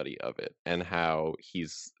character study of it and how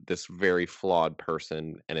he's this very flawed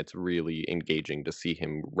person, and it's really engaging to see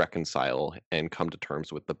him reconcile and come to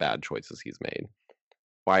terms with the bad choices he's made.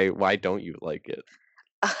 Why don't you like it?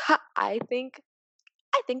 I think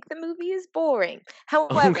I think the movie is boring.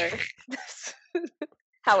 However, Okay.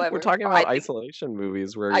 We're however, talking oh, I about think isolation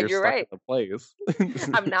movies where you're you're stuck in right. a place.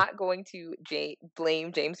 I'm not going to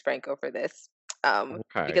blame James Franco for this, because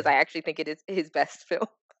Okay. I actually think it is his best film.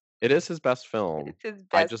 It is his best film. It's his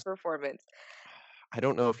I best just performance. I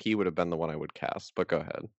don't know if he would have been the one I would cast, but go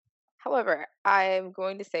ahead. However, I'm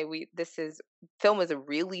going to say this is film is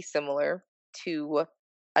really similar to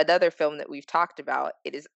another film that we've talked about.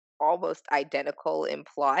 It is almost identical in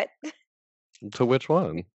plot To which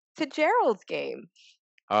one? to Gerald's Game.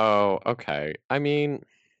 Oh, okay. I mean,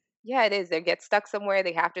 Yeah, it is. They get stuck somewhere,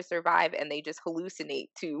 they have to survive, and they just hallucinate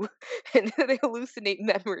too. And they hallucinate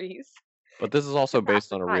memories but this is to also pass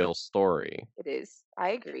based the on a time. real story. It is.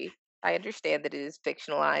 I agree. I understand that it is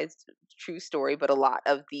fictionalized, true story, but a lot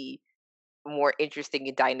of the more interesting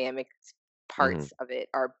and dynamic Mhm, parts of it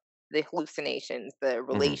are the hallucinations, the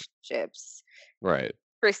mhm, relationships, right.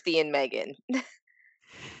 Christy and Megan.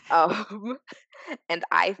 Um, and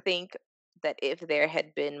I think that if there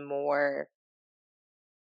had been more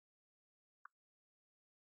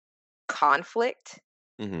conflict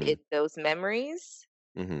in Mhm, those memories,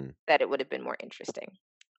 mhm. that it would have been more interesting.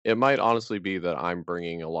 It might honestly be that I'm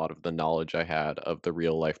bringing a lot of the knowledge I had of the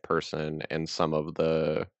real life person and some of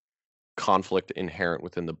the conflict inherent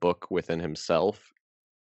within the book within himself,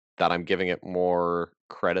 that I'm giving it more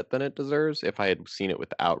credit than it deserves. If I had seen it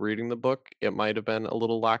without reading the book, it might have been a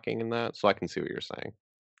little lacking in that, so I can see what you're saying.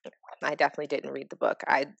 I definitely didn't read the book.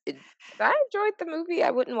 I enjoyed the movie. I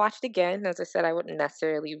wouldn't watch it again. As I said, I wouldn't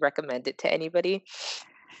necessarily recommend it to anybody.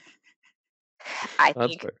 I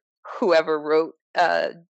That's think fair. whoever wrote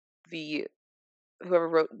the whoever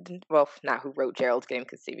wrote well, not who wrote Gerald's Game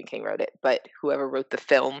because Stephen King wrote it, but whoever wrote the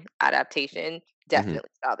film adaptation Mhm.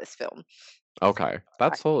 definitely saw this film. Okay,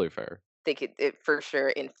 I that's totally fair. think it for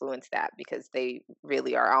sure influenced that because they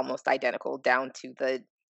really are almost identical down to the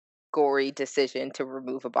gory decision to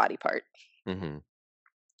remove a body part. Mhm.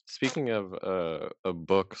 Speaking of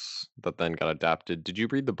books that then got adapted, did you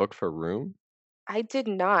read the book for Room? I did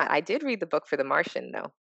not. I did read the book for The Martian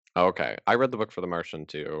though. Okay, I read the book for The Martian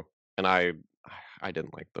too, and I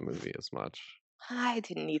didn't like the movie as much. I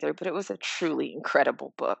didn't either, but it was a truly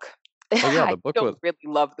incredible book. Oh yeah, I the book was don't really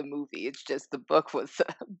love the movie. It's just the book was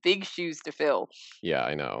big shoes to fill. yeah,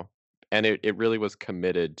 I know. And it really was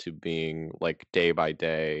committed to being, like, day by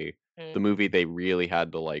day. The Mm. movie, they really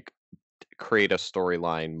had to, like, create a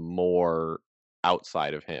storyline more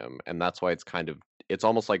outside of him, and that's why it's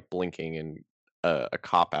almost like blinking and a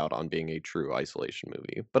cop out on being a true isolation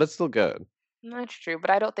movie, but it's still good. That's true, but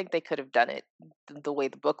I don't think they could have done it the way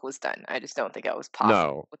the book was done. I just don't think that was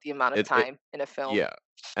possible No, with the amount of it time in a film. yeah,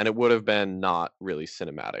 and it would have been not really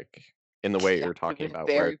cinematic in the way Yeah, you're it would talking have been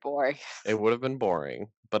about, where very boring. it would have been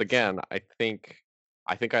boring, but again, I think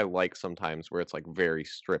I like sometimes where it's, like, very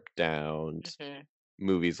stripped down Mhm.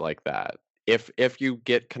 movies like that. If you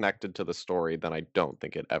get connected to the story, then I don't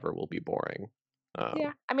think it ever will be boring.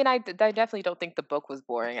 Yeah, Um, I mean, I definitely don't think the book was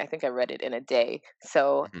boring. I think I read it in a day.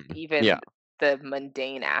 So mhm. Yeah, even the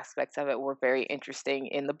mundane aspects of it were very interesting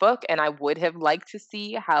in the book, and I would have liked to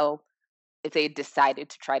see how if they decided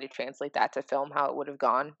to try to translate that to film, how it would have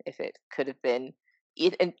gone. If it could have been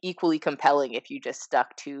and equally compelling if you just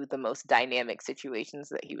stuck to the most dynamic situations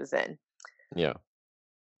that he was in. yeah,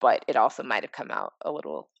 But it also might have come out a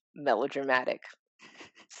little melodramatic.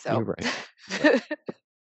 you're So right. Yeah.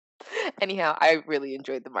 anyhow, I really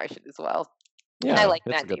enjoyed The Martian as well. And I Yeah, like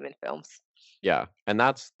it's a Matt good Damon films. Yeah, and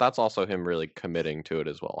that's also him really committing to it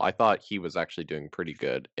as well. I thought he was actually doing pretty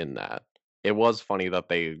good in that. It was funny that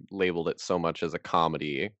they labeled it so much as a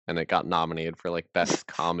comedy, and it got nominated for, like, best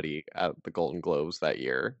comedy at the Golden Globes that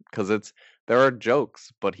year. Because there are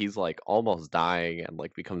jokes, but he's, like, almost dying and,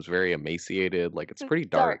 like, becomes very emaciated, like, it's It's pretty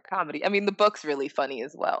dark dark. comedy. I mean, the book's really funny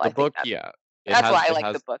as well. The I think book, yeah, that's why I it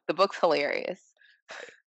like the has book. The book's hilarious.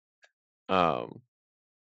 um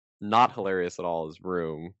not hilarious at all is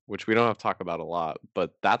Room, which we don't have to talk about a lot,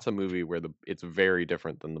 but that's a movie where it's very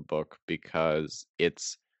different than the book because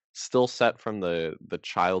it's still set from the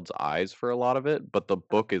child's eyes for a lot of it, but the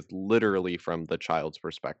book is literally from the child's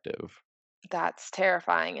perspective. That's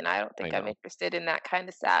terrifying, and I don't I think I'm know. interested in that kind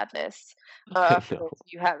of sadness. I For know. those of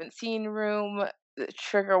you who haven't seen Room, the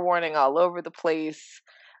trigger warning all over the place.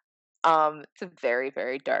 It's a very,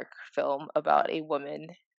 very dark film about a woman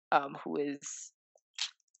who is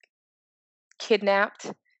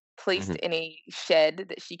kidnapped, placed Mhm, in a shed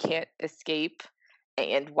that she can't escape,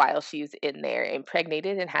 and while she's in there,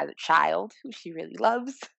 impregnated and has a child who she really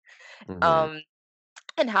loves, mhm, um,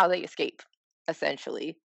 and how they escape,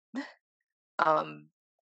 essentially. Um,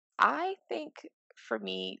 I think for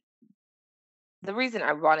me, the reason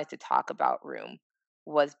I wanted to talk about Room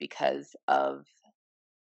was because of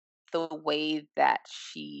the way that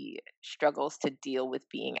she struggles to deal with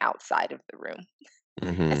being outside of the room.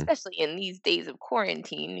 mhm, Especially in these days of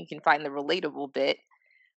quarantine, you can find the relatable bit.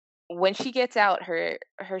 When she gets out, her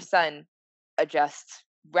son adjusts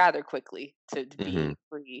rather quickly to mhm, being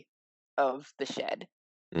free of the shed.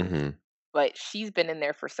 mhm. But she's been in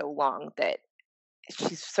there for so long that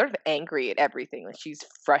she's sort of angry at everything. Like she's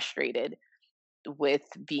frustrated with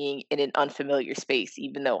being in an unfamiliar space,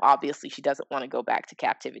 even though obviously she doesn't want to go back to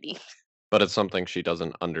captivity. But it's something she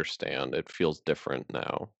doesn't understand, it feels different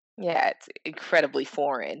now. Yeah, it's incredibly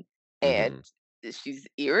foreign, and Mhm. she's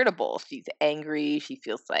irritable, she's angry, she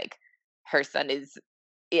feels like her son is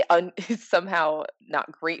somehow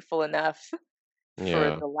not grateful enough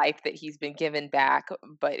for Yeah. the life that he's been given back,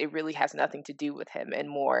 but it really has nothing to do with him and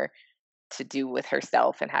more to do with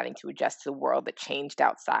herself and having to adjust to the world that changed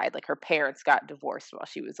outside. Like, her parents got divorced while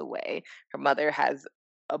she was away, her mother has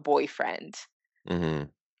a boyfriend,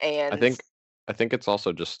 Mhm. I and think I think it's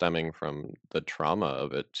also just stemming from the trauma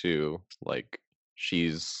of it too. Like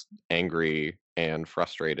she's angry and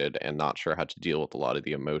frustrated and not sure how to deal with a lot of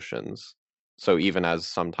the emotions. So even as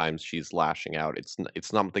sometimes she's lashing out, it's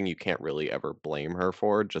something you can't really ever blame her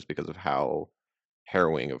for just because of how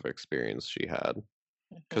harrowing of experience she had.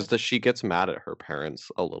 Mhm. Because she gets mad at her parents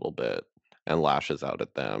a little bit and lashes out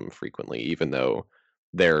at them frequently, even though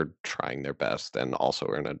they're trying their best and also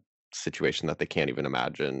are in a situation that they can't even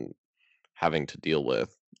imagine having to deal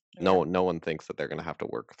with. Yeah. No one thinks that they're gonna have to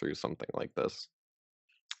work through something like this.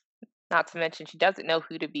 Not to mention she doesn't know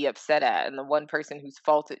who to be upset at, and the one person whose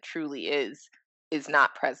fault it truly is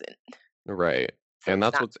not present. Right. So And it's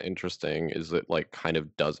that's not what's interesting is it, like, kind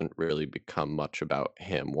of doesn't really become much about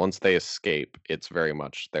him. Once they escape, it's very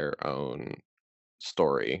much their own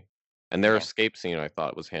story. And their yeah, escape scene, I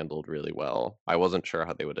thought, was handled really well. I wasn't sure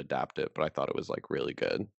how they would adapt it, but I thought it was, like, really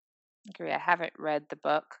good. agree. I haven't read the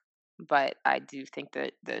book, but I do think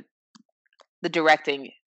that the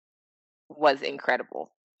directing was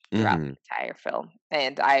incredible throughout Mhm. the entire film,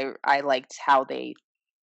 and I liked how they.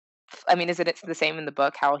 I mean, is it it's the same in the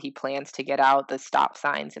book how he plans to get out the stop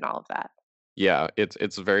signs and all of that? Yeah,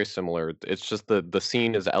 it's very similar. It's just the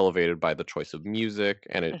scene is elevated by the choice of music,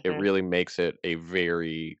 and it Hmm. really makes it a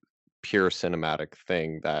very pure cinematic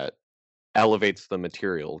thing that elevates the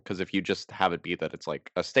material. Because if you just have it be that it's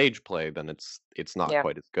like a stage play, then it's not Yeah,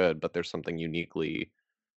 quite as good, but there's something uniquely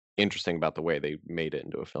interesting about the way they made it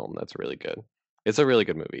into a film that's really good. It's a really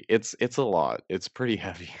good movie. It's a lot. It's pretty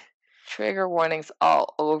heavy. trigger warnings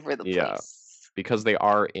all over the Yeah, place. because they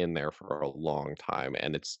are in there for a long time,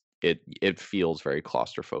 and it feels very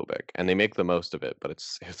claustrophobic, and they make the most of it, but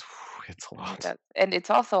it's a It lot. does, and it's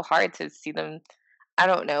also hard to see them. I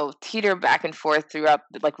don't know, teeter back and forth throughout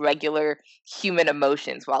like regular human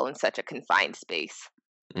emotions while in such a confined space.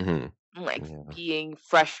 Mhm. Like Yeah. being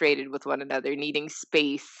frustrated with one another, needing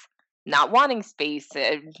space, not wanting space,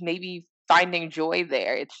 maybe finding joy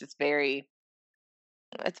there. It's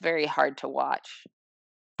very hard to watch.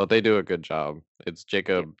 But they do a good job. It's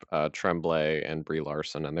They do. Jacob, Tremblay and Brie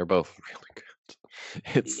Larson, and they're both really good.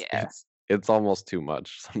 It's Yeah. it's it's almost too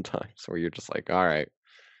much sometimes where you're just like, "Alright,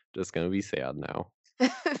 just gonna be sad now."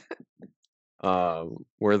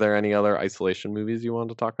 Were there any other isolation movies you wanted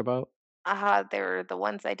to talk about? They're the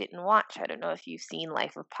ones I didn't watch. I don't know if you've seen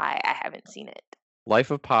Life of Pi. I haven't seen it.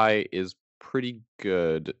 Life of Pi is pretty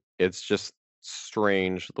good. It's just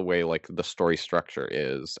strange the way, like, the story structure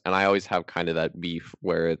is, and I always have kind of that beef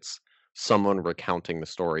where it's someone recounting the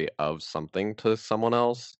story of something to someone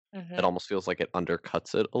else. It Mhm, almost feels like it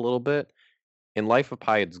undercuts it a little bit. In Life of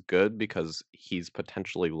Pi, it's good because he's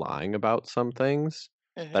potentially lying about some things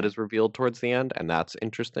that mhm. is revealed towards the end, and that's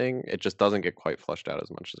interesting. It just doesn't get quite fleshed out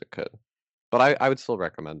as much as it could. But I would still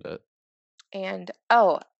recommend it. And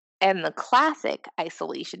oh, and the classic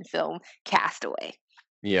isolation film, Castaway.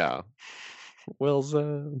 Yeah.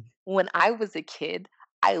 Wilson. When I was a kid,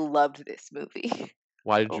 I loved this movie.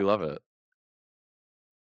 Why did Oh, you love it?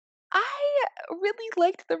 I really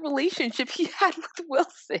liked the relationship he had with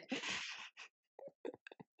Wilson,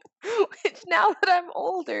 which now that I'm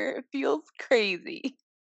older feels crazy.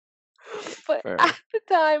 But at Fair. the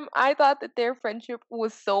time, I thought that their friendship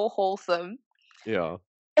was so wholesome Yeah.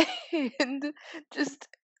 and just,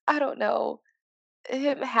 I don't know,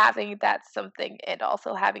 him having that something and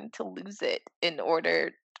also having to lose it in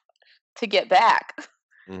order to get back.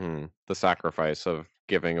 Mhm. The sacrifice of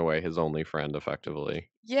giving away his only friend effectively.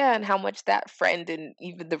 Yeah, and how much that friend and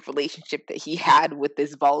even the relationship that he had with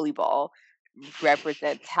this volleyball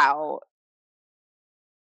represents how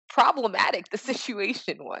problematic the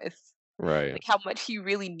situation was. Right. Like how much he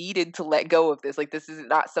really needed to let go of this. Like this is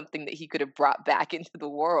not something that he could have brought back into the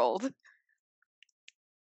world.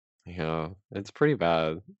 Yeah. It's pretty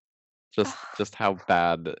bad. Just how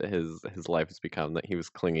bad his life has become that he was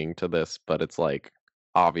clinging to this, but it's like,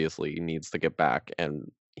 obviously he needs to get back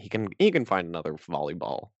and he can find another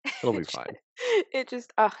volleyball. It'll be it fine.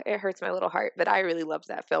 just it hurts my little heart. But I really loved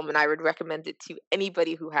that film and I would recommend it to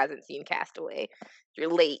anybody who hasn't seen Castaway. You're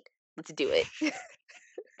late. Let's do it.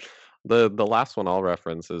 The last one I'll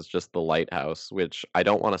reference is just The Lighthouse, which I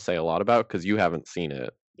don't wanna say a lot about because you haven't seen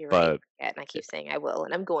it, You're right. but Yeah, and I keep saying I will,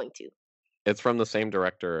 and I'm going to. it's from the same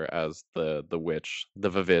director as The Witch, The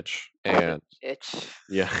Vivitch, and Bitch.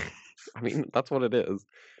 yeah, I mean, that's what it is,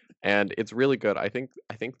 and it's really good. I think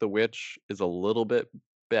The Witch is a little bit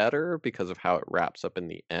better because of how it wraps up in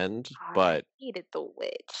the end, I but hated The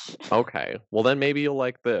Witch. okay, well, then maybe you'll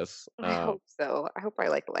like this. I hope so. I hope I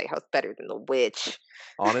like Lighthouse better than The Witch.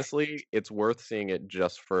 Honestly, it's worth seeing it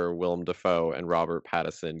just for Willem Dafoe and Robert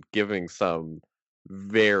Pattinson giving some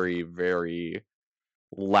very, very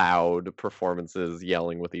loud performances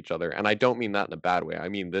yelling with each other, and I don't mean that in a bad way. I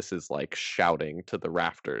mean this is like shouting to the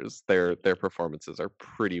rafters. Their performances are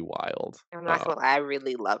pretty wild. I'm not gonna lie, I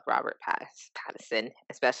really love Pattinson,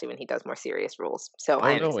 especially when he does more serious roles. So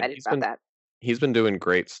I Oh am no, and excited about that. he's been doing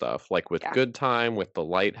great stuff like with Yeah. Good Time, with The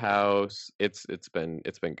Lighthouse. It's been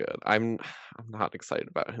good. I'm not excited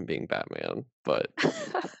about him being Batman, but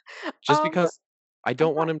just um, because I I'm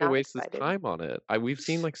don't want not him to not waste his excited. time on it. We've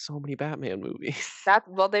seen like so many Batman movies. That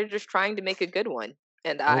well, they're just trying to make a good one,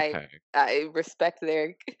 and Okay. I respect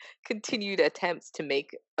their continued attempts to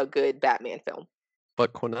make a good Batman film.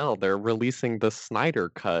 But Quennell, they're releasing the Snyder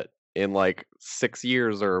cut in, like, 6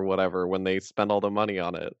 years or whatever when they spend all the money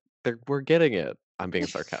on it. We're getting it. I'm being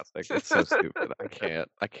sarcastic. It's so stupid.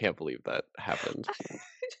 I can't believe that happened.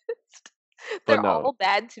 But They're no, all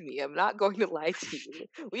bad to me. I'm not going to lie to you.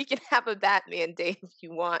 We can have a Batman day if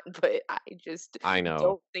you want, but I just I know.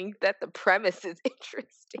 don't think that the premise is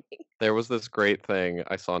interesting. There was this great thing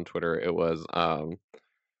I saw on Twitter. It was,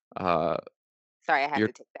 uh, Sorry, I have you're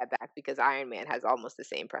to take that back because Iron Man has almost the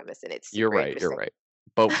same premise and it's you're super right, you're interesting. right.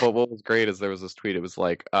 But what was great is there was this tweet, it was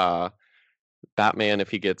like, Batman, if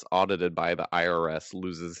he gets audited by the IRS,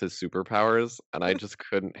 loses his superpowers, and I just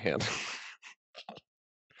couldn't handle.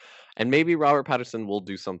 And maybe Robert Patterson will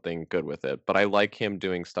do something good with it, but I like him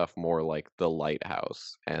doing stuff more like The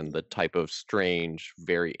Lighthouse and the type of strange,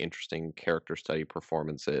 very interesting character study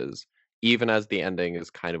performances, even as the ending is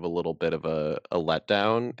kind of a little bit of a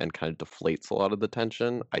letdown and kind of deflates a lot of the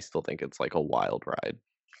tension. I still think it's like a wild ride.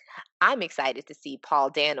 I'm excited to see Paul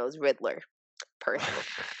Dano's Riddler, personally.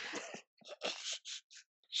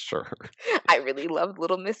 Sure. I really loved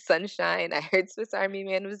Little Miss Sunshine. I heard Swiss Army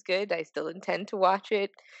Man was good. I still intend to watch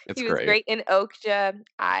it. It's He was great. great in Okja.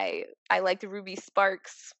 I liked Ruby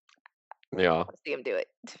Sparks. I Yeah. want to see him do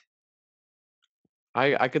it.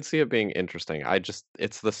 I could see it being interesting. I just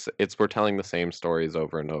it's we're telling the same stories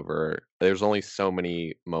over and over. There's only so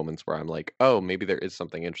many moments where I'm like, "Oh, maybe there is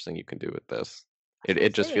something interesting you can do with this." That's It what I'm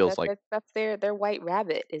it just saying. feels like That's their White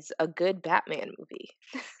Rabbit is a good Batman movie.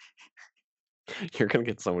 you're gonna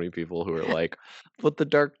get so many people who are like, "But The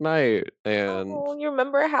Dark Knight," and Oh, you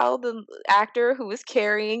remember how the actor who was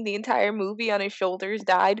carrying the entire movie on his shoulders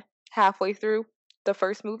died halfway through the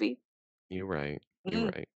first movie? you're right, you're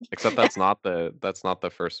Mm. right. Except that's not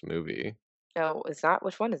the first movie. No, it's not.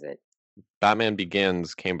 Which one is it? Batman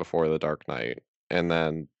Begins came before The Dark Knight, and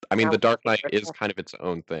then I mean, That The was my Dark Knight favorite is one. kind of its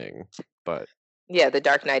own thing, but Yeah, The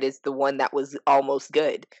Dark Knight is the one that was almost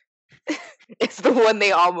good. It's the one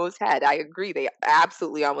they almost had. I agree. They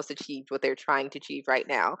absolutely almost achieved what they're trying to achieve right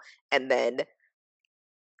now. And then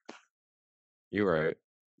you're right.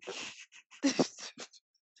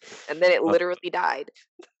 and then it Uh, literally died.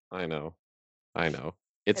 I know, I know.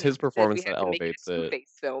 It's And his instead we performance that had to make it elevates a it.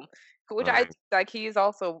 Two-Face film, which I I like. He is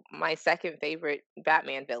also my second favorite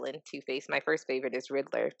Batman villain, Two-Face. My first favorite is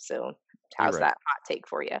Riddler. So you're how's right, that hot take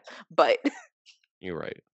for you? But you're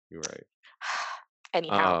right, you're right.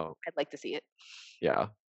 anyhow, Uh, I'd like to see it. yeah.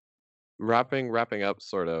 Wrapping up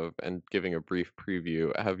sort of and giving a brief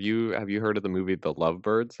preview. Have you heard of the movie The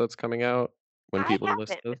Lovebirds that's coming out when I people are haven't,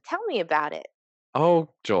 listening? but tell me about it.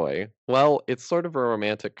 Oh, joy. Well, it's sort of a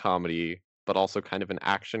romantic comedy, but also kind of an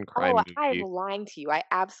action Oh, crime I'm movie. lying to you. I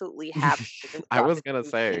absolutely have heard I about was this gonna movie.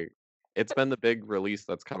 say, it's been the big release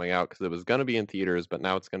that's coming out because it was gonna be in theaters, but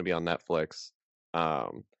now it's gonna be on Netflix.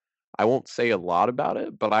 Um, I won't say a lot about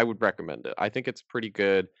it, but I would recommend it. I think it's pretty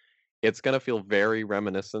good. It's gonna feel very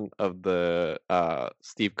reminiscent of the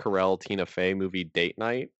Steve Carell, Tina Fey movie Date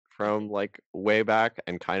Night from Mhm. like way back,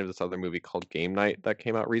 and kind of this other movie called Game Night that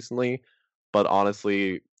came out recently. But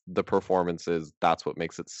honestly, the performances, that's what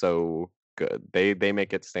makes it so good. They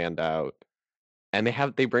make it stand out, and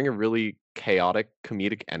they bring a really chaotic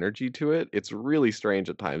comedic energy to it. It's really strange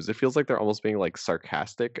at times. It feels like they're almost being like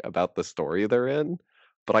sarcastic about the story they're in,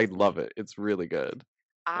 but I love it. It's really good.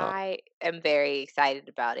 Uh, I am very excited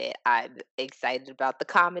about it. I'm excited about the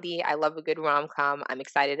comedy. I love a good rom-com. I'm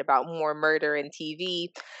excited about more murder in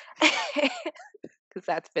TV because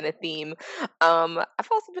that's been a theme.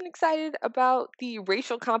 I've also been excited about the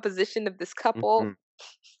racial composition of this couple. mhm.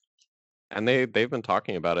 And they've been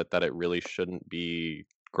talking about it that it really shouldn't be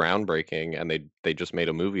groundbreaking, and they just made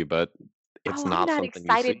a movie, but it's Oh, I'm not not something you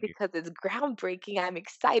excited see. because it's groundbreaking. I'm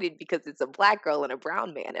excited because it's a black girl and a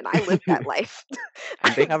brown man, and I live that life.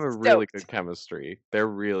 And they I'm have a really stoked. good chemistry. They're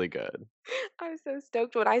really good. I was so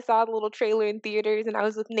stoked when I saw the little trailer in theaters and I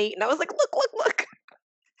was with Nate and I was like, look, look, look.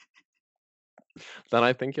 Then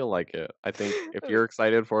I think you'll like it. I think if you're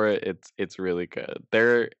excited for it, it's really good.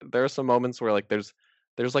 There are some moments where like there's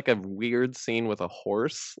like a weird scene with a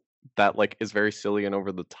horse that like is very silly and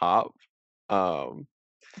over the top. Um,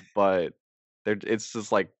 but it's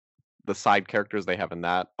just like the side characters they have in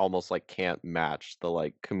that almost like can't match the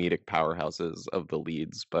like comedic powerhouses of the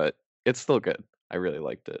leads, but it's still good. I really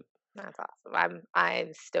liked it. That's awesome.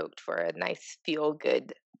 I'm stoked for a nice feel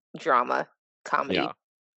good drama Yeah. comedy.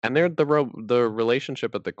 And the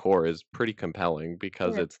relationship at the core is pretty compelling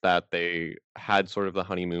because Yeah. it's that they had sort of the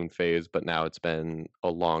honeymoon phase, but now it's been a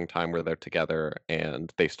long time where they're together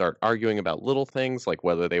and they start arguing about little things like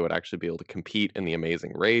whether they would actually be able to compete in the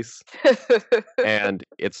amazing race. And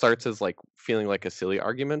it starts as like feeling like a silly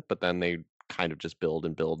argument, but then they kind of just build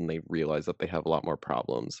and build and they realize that they have a lot more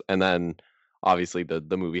problems. And then obviously the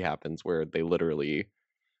movie happens where they literally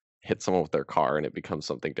hit someone with their car and it becomes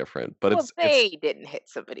something different. But Well, it's they didn't hit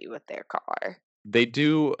somebody with their car. they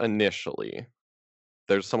do initially.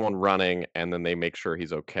 There's someone running and then they make sure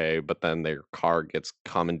he's okay, but then their car gets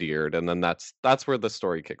commandeered and then that's where the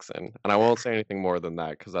story kicks in. And I won't say anything more than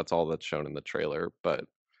that because that's all that's shown in the trailer, but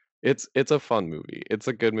it's a fun movie. It's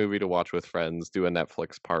a good movie to watch with friends, do a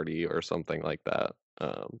Netflix party or something like that.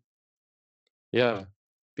 Yeah.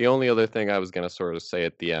 The only other thing I was gonna sort of say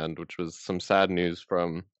at the end, which was some sad news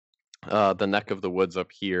from the neck of the woods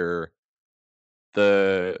up here.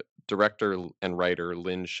 The and writer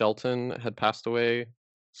Lynn Shelton had passed away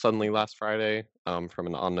suddenly last Friday from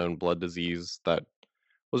an unknown blood disease that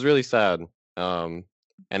was really sad. Um,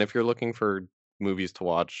 and if you're looking for movies to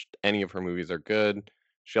watch, any of her movies are good.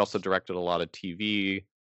 She also directed a lot of TV,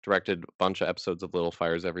 directed a bunch of episodes of Little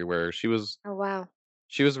Fires Everywhere. Oh wow.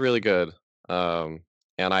 She was really good. Um,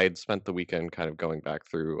 and I had spent the weekend kind of going back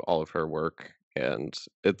through all of her work, and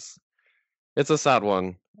it's a sad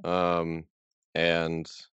one. And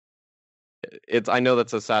it's I know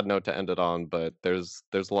that's a sad note to end it on, but there's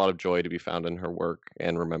a lot of joy to be found in her work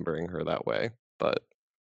and remembering her that way. But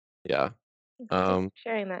yeah. Thanks Um for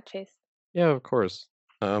sharing that, Chase. yeah, of course.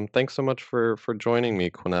 Thanks so much for joining me,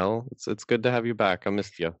 Quinnell. It's good to have you back. I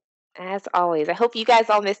missed you. As always, I hope you guys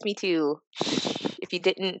all missed me too. If you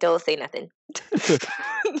didn't, don't say nothing.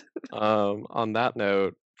 On that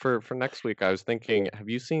note, for next week, I was thinking, have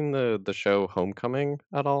you seen the show Homecoming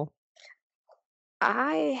at all?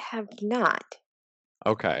 I have not.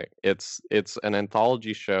 Okay, it's an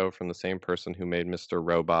anthology show from the same person who made Mr.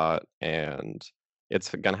 Robot, and it's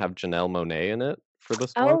gonna have Janelle Monáe in it for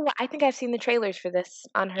this one. Oh, I think I've seen the trailers for this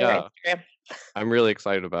on her Yeah, Instagram. I'm really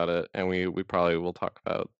excited about it, and we probably will talk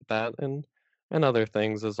about that and other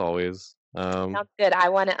things as always. Sounds good. I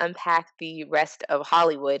want to unpack the rest of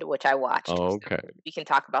Hollywood, which I watched. So Okay. we can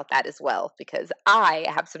talk about that as well because I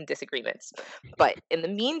have some disagreements. But in the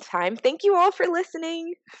meantime, thank you all for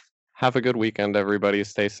listening. Have a good weekend, everybody.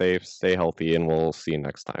 Stay safe, stay healthy, and we'll see you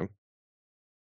next time.